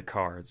seemed on the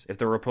cards if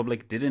the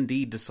Republic did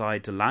indeed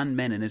decide to land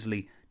men in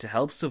Italy to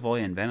help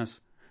Savoy and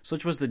Venice.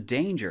 Such was the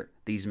danger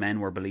these men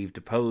were believed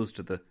to pose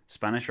to the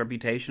Spanish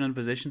reputation and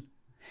position.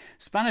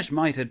 Spanish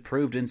might had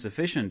proved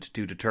insufficient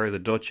to deter the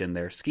Dutch in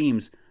their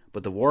schemes,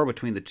 but the war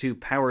between the two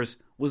powers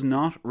was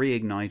not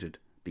reignited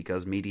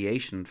because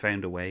mediation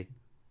found a way.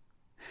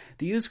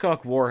 The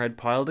Uskok War had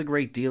piled a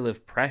great deal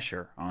of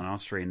pressure on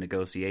Austrian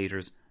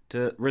negotiators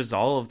to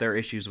resolve their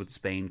issues with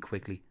Spain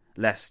quickly,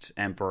 lest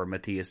Emperor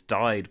Matthias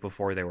died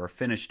before they were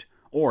finished,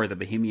 or the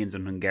Bohemians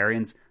and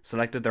Hungarians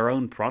selected their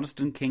own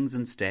Protestant kings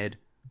instead.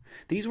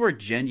 These were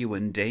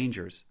genuine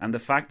dangers, and the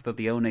fact that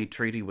the Onate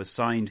Treaty was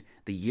signed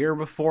the year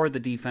before the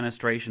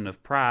defenestration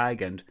of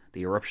Prague and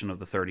the eruption of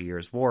the 30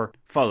 Years' War,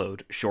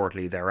 followed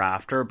shortly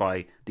thereafter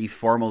by the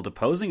formal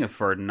deposing of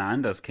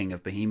Ferdinand as King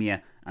of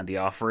Bohemia and the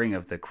offering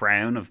of the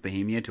crown of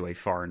Bohemia to a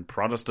foreign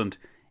Protestant,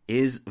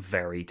 is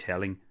very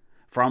telling.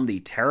 From the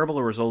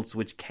terrible results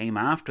which came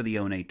after the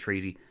Onate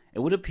Treaty, it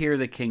would appear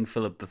that King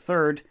Philip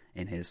III,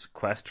 in his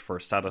quest for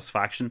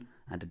satisfaction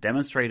and to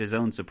demonstrate his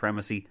own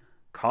supremacy,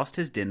 cost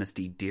his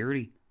dynasty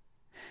dearly.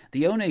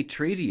 The Onate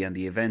Treaty and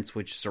the events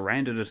which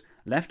surrounded it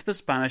left the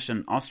Spanish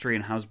and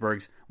Austrian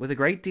Habsburgs with a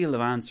great deal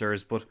of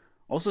answers, but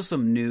also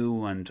some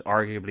new and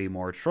arguably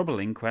more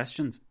troubling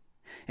questions.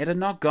 It had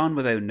not gone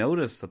without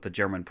notice that the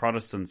German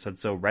Protestants had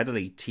so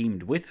readily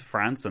teamed with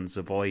France and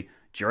Savoy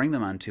during the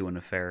Mantuan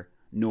affair,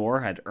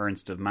 nor had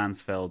Ernst of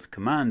Mansfeld's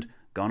command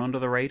gone under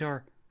the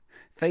radar.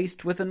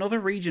 Faced with another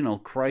regional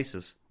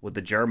crisis, would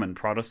the German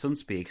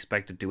Protestants be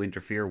expected to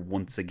interfere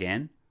once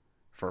again?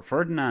 For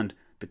Ferdinand,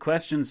 the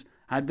questions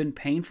had been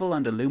painful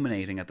and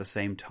illuminating at the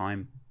same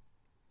time.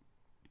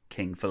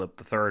 King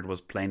Philip III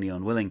was plainly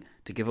unwilling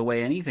to give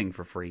away anything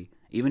for free,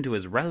 even to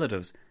his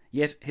relatives,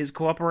 yet his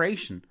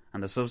cooperation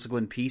and the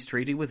subsequent peace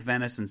treaty with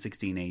Venice in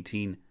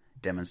 1618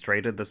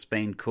 demonstrated that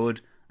Spain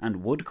could,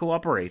 and would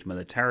cooperate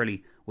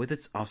militarily with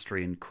its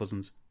Austrian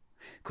cousins.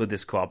 Could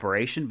this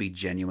cooperation be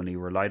genuinely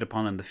relied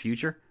upon in the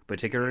future,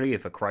 particularly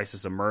if a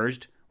crisis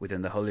emerged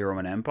within the Holy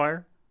Roman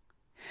Empire?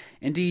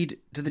 Indeed,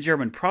 to the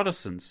German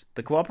Protestants,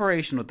 the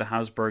cooperation with the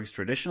Habsburgs'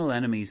 traditional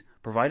enemies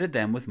provided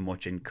them with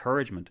much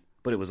encouragement,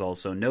 but it was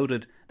also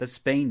noted that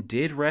Spain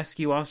did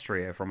rescue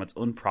Austria from its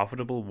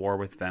unprofitable war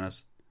with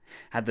Venice.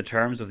 Had the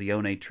terms of the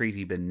Onate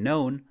Treaty been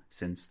known,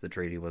 since the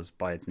treaty was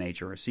by its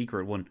nature a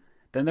secret one,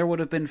 then there would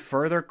have been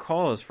further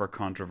cause for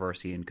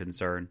controversy and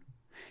concern.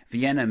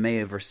 Vienna may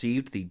have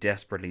received the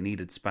desperately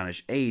needed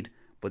Spanish aid,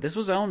 but this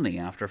was only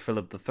after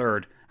Philip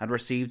III had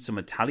received some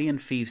Italian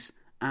fiefs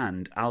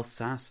and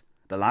Alsace,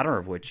 the latter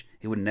of which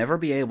he would never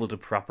be able to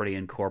properly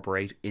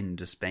incorporate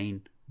into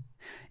Spain.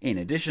 In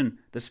addition,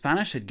 the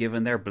Spanish had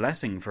given their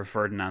blessing for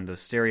Ferdinand of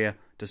Styria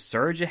to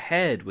surge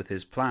ahead with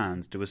his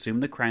plans to assume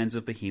the crowns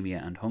of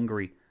Bohemia and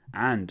Hungary,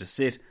 and to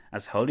sit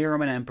as Holy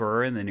Roman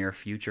Emperor in the near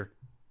future.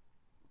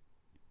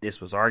 This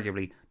was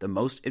arguably the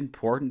most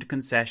important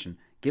concession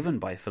given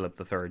by Philip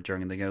III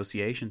during the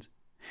negotiations.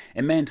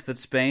 It meant that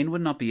Spain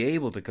would not be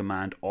able to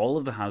command all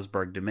of the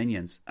Habsburg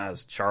dominions,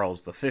 as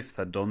Charles V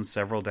had done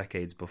several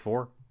decades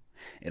before.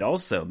 It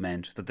also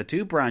meant that the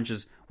two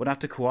branches would have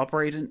to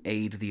cooperate and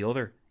aid the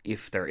other,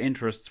 if their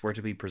interests were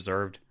to be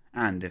preserved,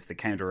 and if the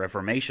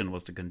Counter-Reformation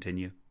was to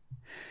continue.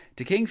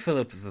 To King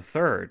Philip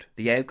III,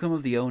 the outcome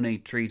of the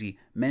Onate Treaty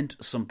meant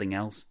something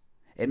else.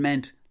 It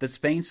meant that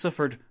Spain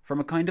suffered from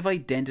a kind of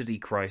identity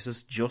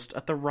crisis just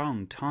at the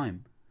wrong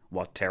time.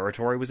 What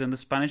territory was in the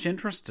Spanish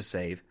interest to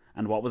save,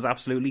 and what was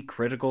absolutely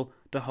critical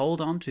to hold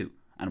on to,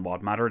 and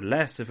what mattered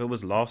less if it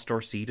was lost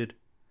or ceded?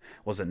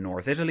 Was it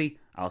North Italy,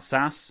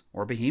 Alsace,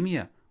 or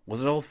Bohemia?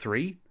 Was it all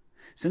three?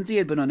 Since he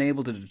had been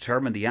unable to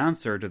determine the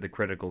answer to the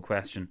critical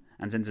question,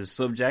 and since his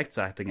subjects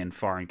acting in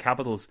foreign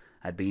capitals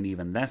had been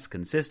even less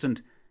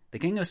consistent, the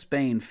King of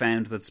Spain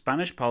found that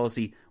Spanish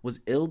policy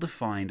was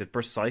ill-defined at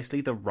precisely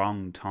the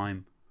wrong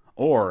time.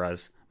 Or,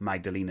 as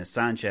Magdalena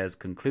Sanchez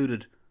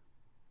concluded,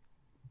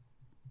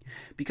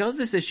 because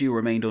this issue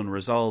remained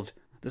unresolved,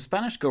 the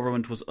Spanish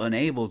government was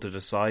unable to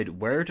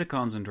decide where to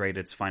concentrate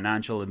its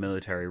financial and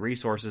military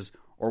resources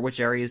or which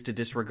areas to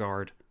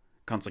disregard.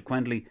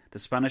 Consequently, the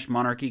Spanish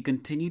monarchy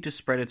continued to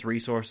spread its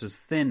resources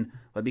thin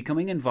by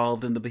becoming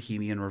involved in the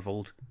Bohemian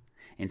Revolt.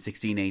 In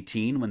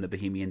 1618, when the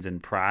Bohemians in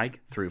Prague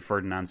threw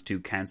Ferdinand's two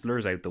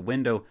councillors out the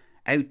window,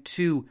 out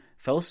too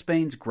fell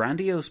Spain's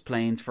grandiose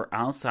plans for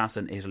Alsace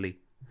and Italy.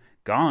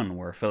 Gone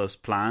were Philip's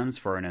plans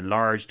for an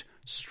enlarged,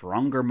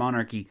 stronger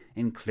monarchy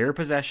in clear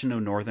possession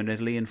of northern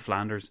Italy and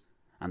Flanders,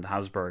 and the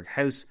Habsburg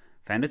house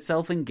found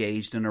itself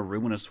engaged in a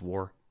ruinous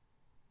war.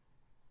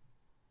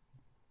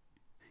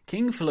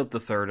 King Philip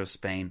III of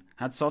Spain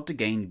had sought to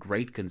gain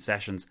great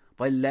concessions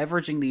by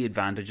leveraging the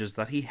advantages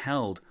that he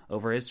held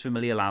over his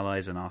familial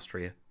allies in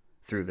Austria.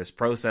 Through this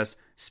process,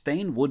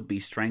 Spain would be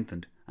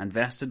strengthened and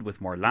vested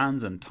with more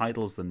lands and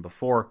titles than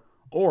before,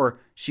 or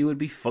she would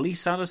be fully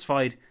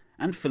satisfied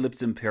and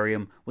Philip's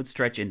imperium would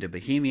stretch into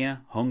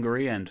Bohemia,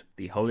 Hungary, and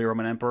the Holy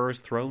Roman Emperor's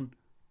throne.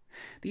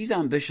 These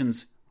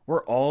ambitions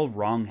were all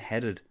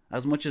wrong-headed,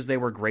 as much as they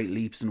were great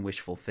leaps in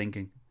wishful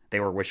thinking. They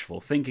were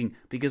wishful thinking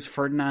because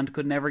Ferdinand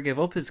could never give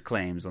up his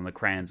claims on the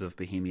crowns of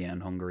Bohemia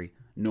and Hungary,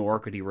 nor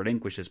could he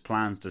relinquish his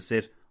plans to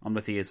sit on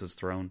Matthias's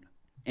throne.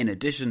 In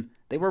addition,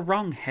 they were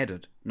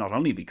wrong-headed, not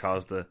only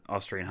because the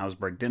Austrian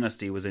Habsburg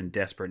dynasty was in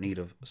desperate need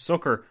of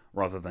succour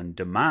rather than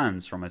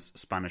demands from its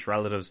Spanish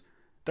relatives.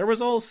 There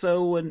was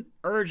also an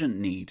urgent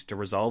need to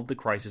resolve the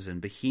crisis in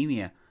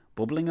Bohemia,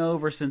 bubbling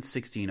over since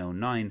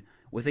 1609,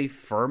 with a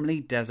firmly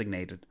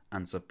designated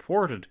and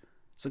supported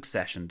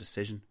succession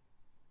decision.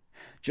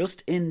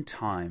 Just in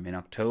time, in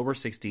October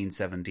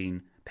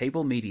 1617,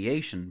 papal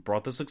mediation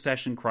brought the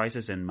succession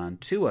crisis in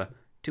Mantua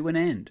to an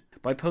end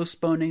by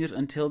postponing it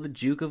until the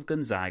Duke of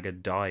Gonzaga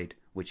died,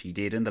 which he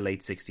did in the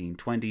late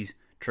 1620s,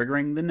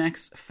 triggering the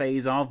next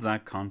phase of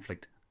that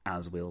conflict,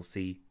 as we'll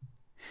see.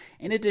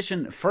 In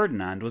addition,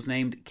 Ferdinand was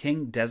named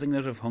King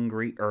Designate of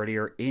Hungary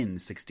earlier in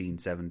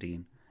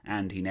 1617,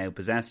 and he now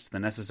possessed the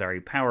necessary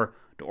power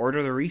to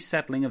order the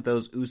resettling of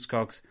those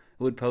Uskoks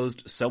who had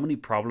posed so many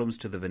problems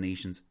to the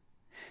Venetians.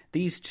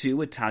 These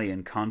two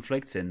Italian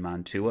conflicts in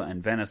Mantua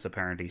and Venice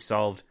apparently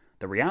solved,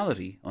 the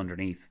reality,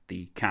 underneath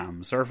the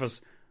calm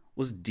surface,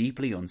 was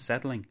deeply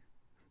unsettling.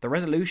 The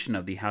resolution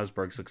of the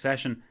Habsburg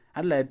succession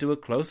had led to a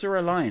closer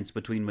alliance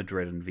between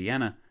Madrid and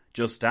Vienna,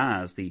 just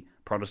as the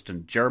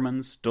Protestant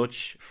Germans,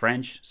 Dutch,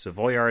 French,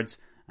 Savoyards,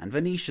 and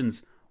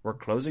Venetians were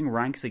closing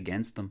ranks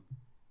against them.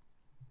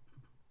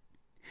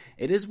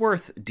 It is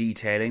worth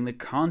detailing the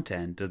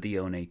content of the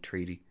Onate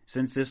Treaty,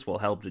 since this will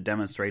help to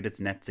demonstrate its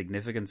net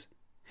significance.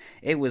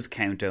 It was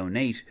Count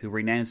Onate who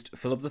renounced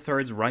Philip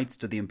III's rights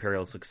to the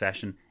imperial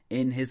succession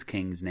in his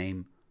king's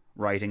name,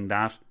 writing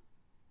that,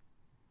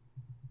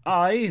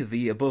 I,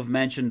 the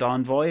above-mentioned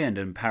envoy and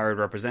empowered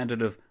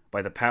representative,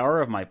 by the power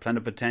of my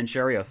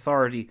plenipotentiary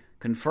authority,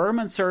 confirm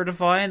and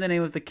certify in the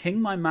name of the king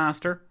my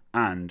master,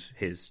 and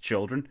his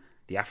children,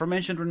 the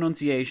aforementioned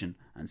renunciation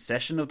and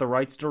cession of the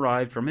rights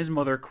derived from his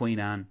mother Queen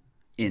Anne.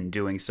 In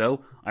doing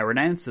so, I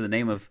renounce in the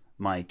name of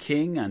my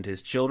king and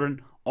his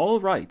children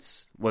all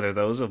rights, whether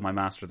those of my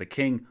master the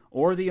king,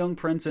 or the young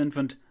prince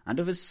infant, and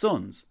of his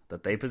sons,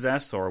 that they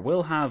possess or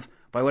will have,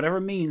 by whatever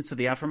means, to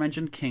the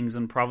aforementioned kings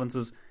and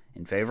provinces,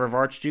 in favour of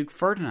Archduke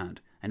Ferdinand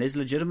and his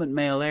legitimate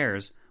male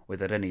heirs,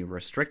 without any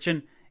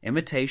restriction,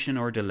 imitation,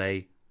 or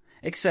delay,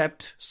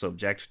 except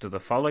subject to the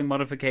following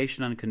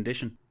modification and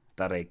condition: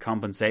 that a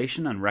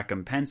compensation and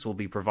recompense will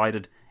be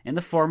provided in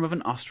the form of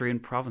an Austrian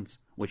province,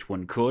 which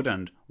one could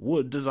and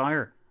would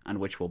desire, and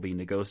which will be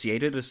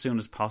negotiated as soon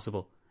as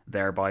possible,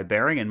 thereby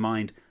bearing in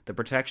mind the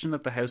protection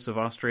that the House of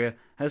Austria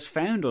has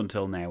found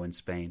until now in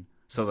Spain,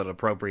 so that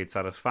appropriate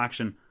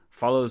satisfaction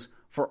follows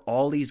for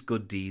all these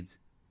good deeds.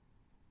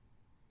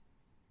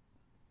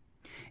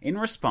 In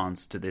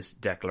response to this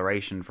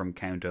declaration from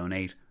Count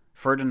Onate,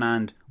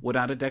 Ferdinand would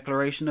add a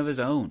declaration of his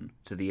own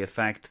to the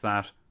effect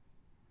that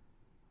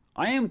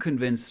I am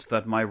convinced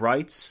that my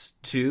rights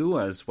to,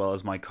 as well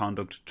as my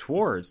conduct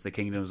towards, the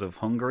kingdoms of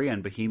Hungary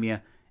and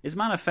Bohemia is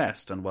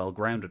manifest and well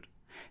grounded.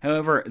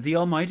 However, the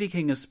Almighty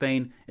King of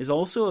Spain is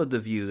also of the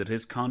view that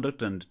his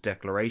conduct and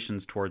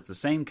declarations towards the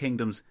same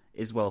kingdoms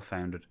is well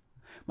founded.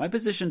 My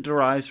position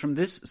derives from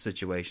this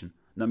situation,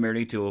 not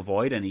merely to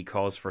avoid any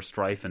cause for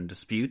strife and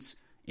disputes,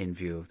 in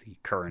view of the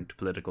current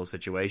political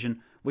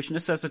situation, which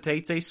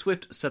necessitates a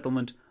swift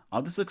settlement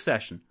of the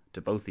succession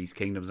to both these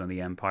kingdoms and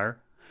the empire,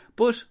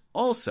 but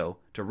also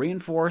to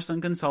reinforce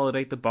and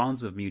consolidate the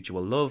bonds of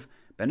mutual love,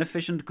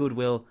 beneficent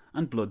goodwill,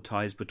 and blood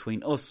ties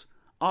between us.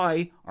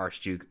 I,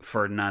 Archduke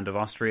Ferdinand of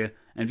Austria,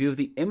 in view of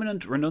the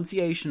imminent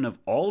renunciation of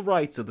all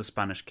rights of the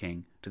Spanish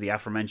king to the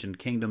aforementioned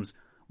kingdoms,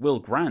 will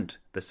grant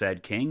the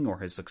said king or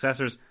his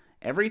successors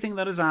everything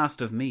that is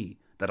asked of me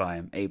that I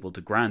am able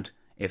to grant,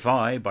 if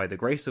I, by the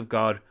grace of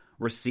God,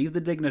 receive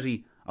the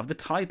dignity of the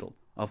title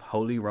of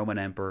Holy Roman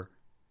Emperor.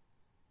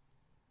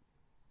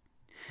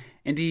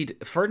 Indeed,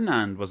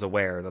 Ferdinand was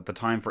aware that the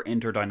time for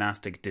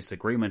interdynastic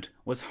disagreement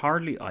was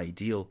hardly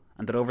ideal,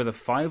 and that over the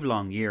 5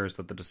 long years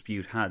that the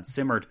dispute had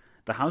simmered,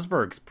 the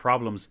Habsburgs'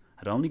 problems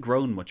had only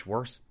grown much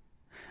worse.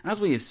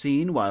 As we have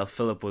seen, while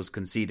Philip was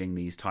conceding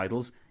these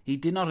titles, he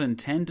did not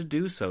intend to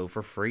do so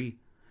for free.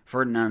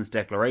 Ferdinand's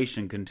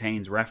declaration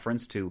contains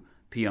reference to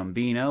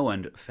Piombino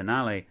and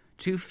Finale,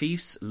 2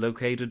 fiefs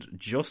located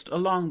just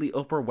along the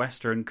upper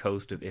western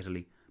coast of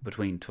Italy,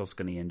 between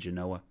Tuscany and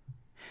Genoa.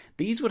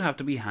 These would have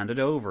to be handed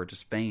over to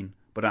Spain,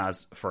 but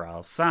as for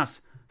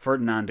Alsace,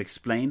 Ferdinand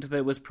explained that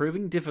it was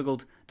proving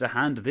difficult to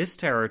hand this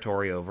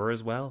territory over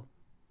as well.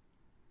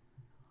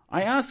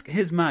 I ask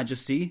His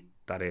Majesty,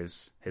 that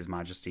is, His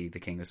Majesty the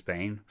King of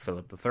Spain,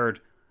 Philip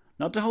III,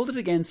 not to hold it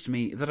against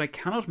me that I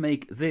cannot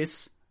make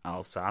this,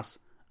 Alsace,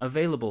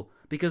 available,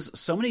 because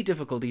so many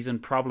difficulties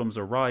and problems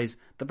arise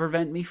that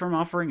prevent me from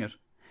offering it.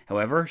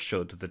 However,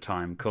 should the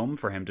time come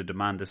for him to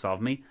demand this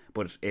of me,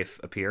 but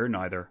if appear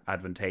neither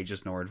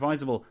advantageous nor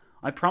advisable,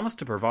 I promise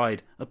to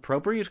provide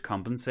appropriate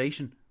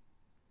compensation.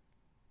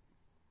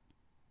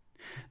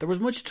 There was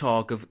much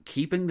talk of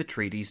keeping the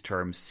treaty's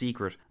terms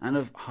secret and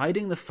of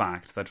hiding the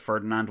fact that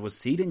Ferdinand was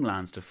ceding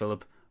lands to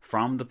Philip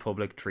from the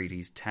public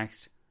treaty's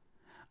text.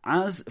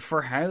 As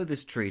for how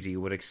this treaty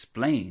would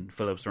explain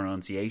Philip's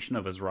renunciation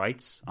of his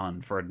rights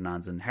on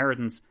Ferdinand's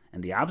inheritance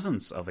in the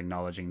absence of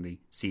acknowledging the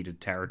ceded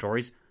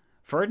territories,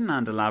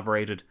 Ferdinand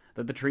elaborated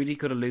that the treaty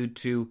could allude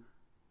to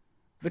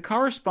the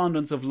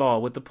correspondence of law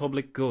with the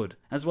public good,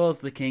 as well as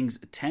the king's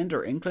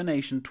tender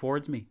inclination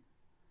towards me.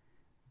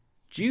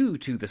 Due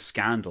to the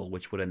scandal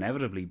which would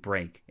inevitably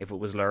break if it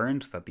was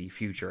learned that the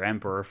future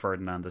Emperor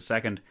Ferdinand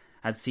II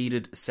had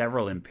ceded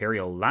several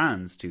imperial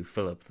lands to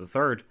Philip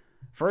III,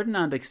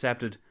 Ferdinand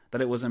accepted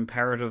that it was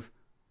imperative,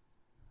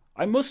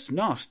 I must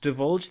not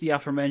divulge the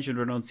aforementioned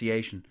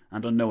renunciation,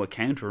 and on no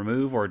account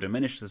remove or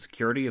diminish the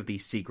security of the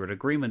secret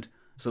agreement,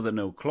 so that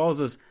no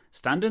clauses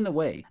stand in the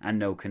way, and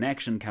no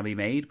connection can be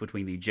made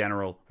between the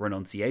general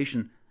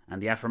renunciation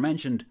and the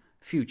aforementioned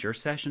future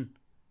cession.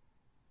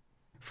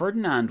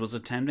 Ferdinand was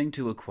attempting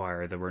to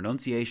acquire the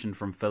renunciation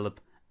from Philip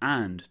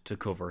and to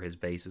cover his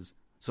bases.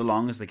 So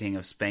long as the King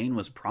of Spain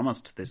was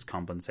promised this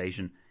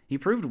compensation, he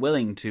proved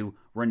willing to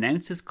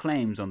renounce his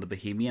claims on the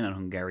Bohemian and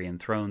Hungarian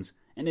thrones,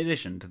 in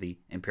addition to the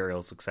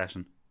imperial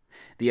succession.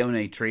 The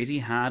Onate Treaty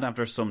had,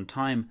 after some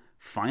time,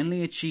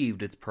 finally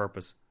achieved its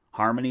purpose.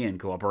 Harmony and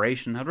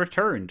cooperation had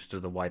returned to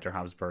the wider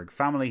Habsburg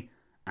family,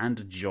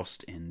 and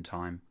just in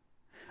time.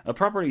 A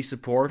properly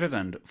supported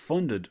and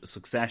funded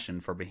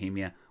succession for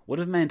Bohemia would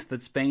have meant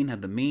that Spain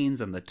had the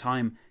means and the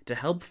time to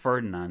help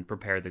Ferdinand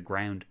prepare the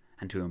ground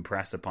and to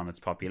impress upon its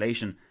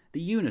population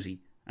the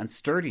unity and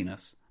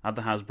sturdiness of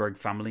the Habsburg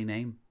family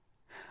name.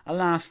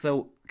 Alas,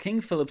 though,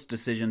 King Philip's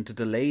decision to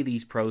delay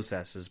these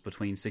processes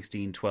between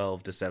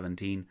 1612 to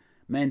 17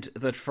 meant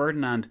that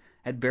Ferdinand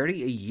had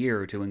barely a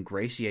year to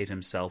ingratiate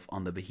himself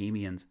on the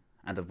Bohemians,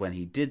 and that when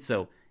he did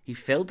so, he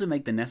failed to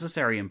make the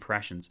necessary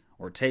impressions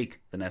or take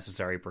the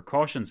necessary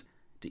precautions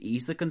to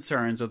ease the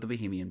concerns of the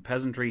Bohemian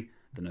peasantry,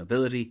 the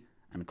nobility,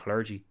 and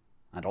clergy.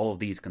 And all of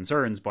these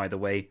concerns, by the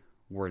way,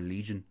 were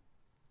legion.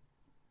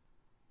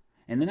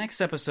 In the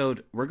next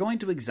episode, we're going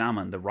to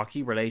examine the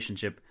rocky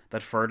relationship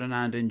that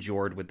Ferdinand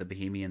endured with the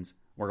Bohemians.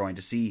 We're going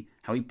to see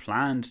how he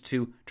planned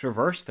to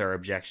traverse their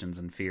objections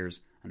and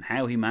fears, and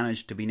how he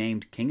managed to be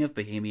named King of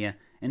Bohemia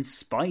in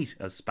spite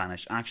of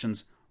Spanish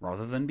actions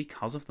rather than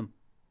because of them.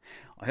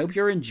 I hope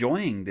you're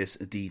enjoying this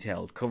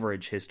detailed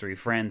coverage, history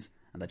friends,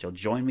 and that you'll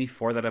join me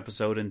for that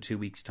episode in 2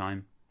 weeks'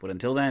 time. But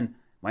until then,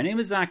 my name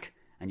is Zach,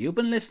 and you've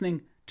been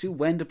listening to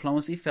When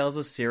Diplomacy Fails,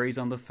 a series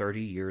on the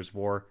 30 Years'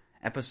 War,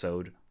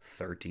 episode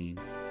 13.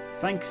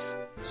 Thanks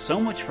so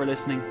much for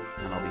listening,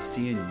 and I'll be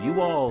seeing you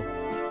all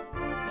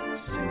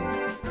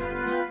soon.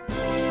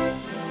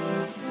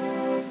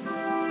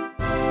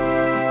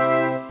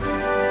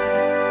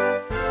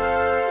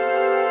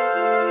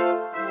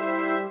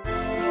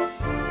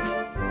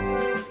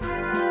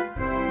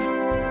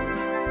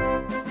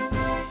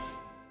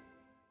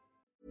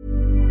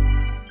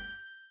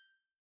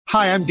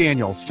 Hi, I'm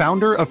Daniel,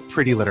 founder of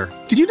Pretty Litter.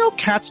 Did you know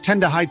cats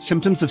tend to hide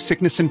symptoms of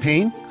sickness and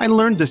pain? I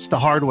learned this the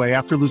hard way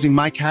after losing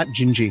my cat,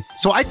 Gingy.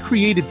 So I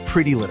created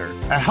Pretty Litter,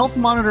 a health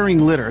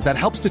monitoring litter that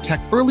helps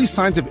detect early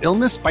signs of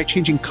illness by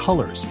changing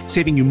colors,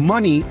 saving you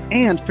money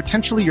and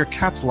potentially your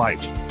cat's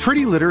life.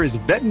 Pretty Litter is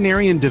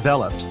veterinarian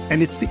developed,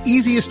 and it's the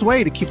easiest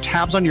way to keep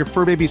tabs on your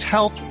fur baby's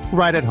health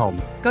right at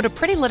home. Go to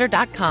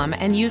prettylitter.com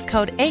and use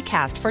code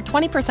ACAST for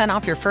 20%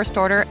 off your first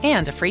order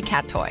and a free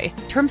cat toy.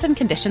 Terms and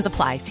conditions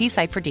apply. See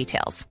site for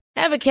details.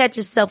 Ever catch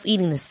yourself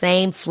eating the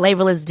same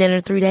flavorless dinner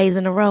 3 days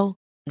in a row?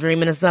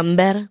 Dreaming of something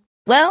better?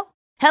 Well,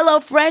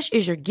 HelloFresh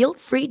is your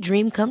guilt-free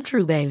dream come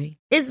true, baby.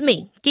 It's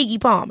me,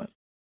 Keke Palmer.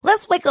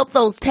 Let's wake up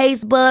those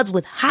taste buds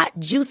with hot,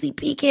 juicy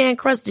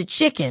pecan-crusted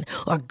chicken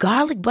or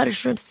garlic butter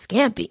shrimp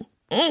scampi.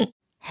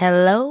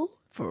 Hello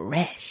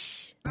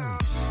Fresh.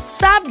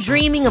 Stop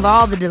dreaming of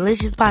all the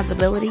delicious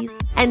possibilities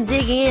and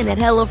dig in at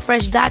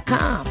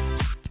HelloFresh.com.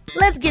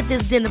 Let's get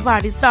this dinner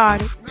party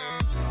started.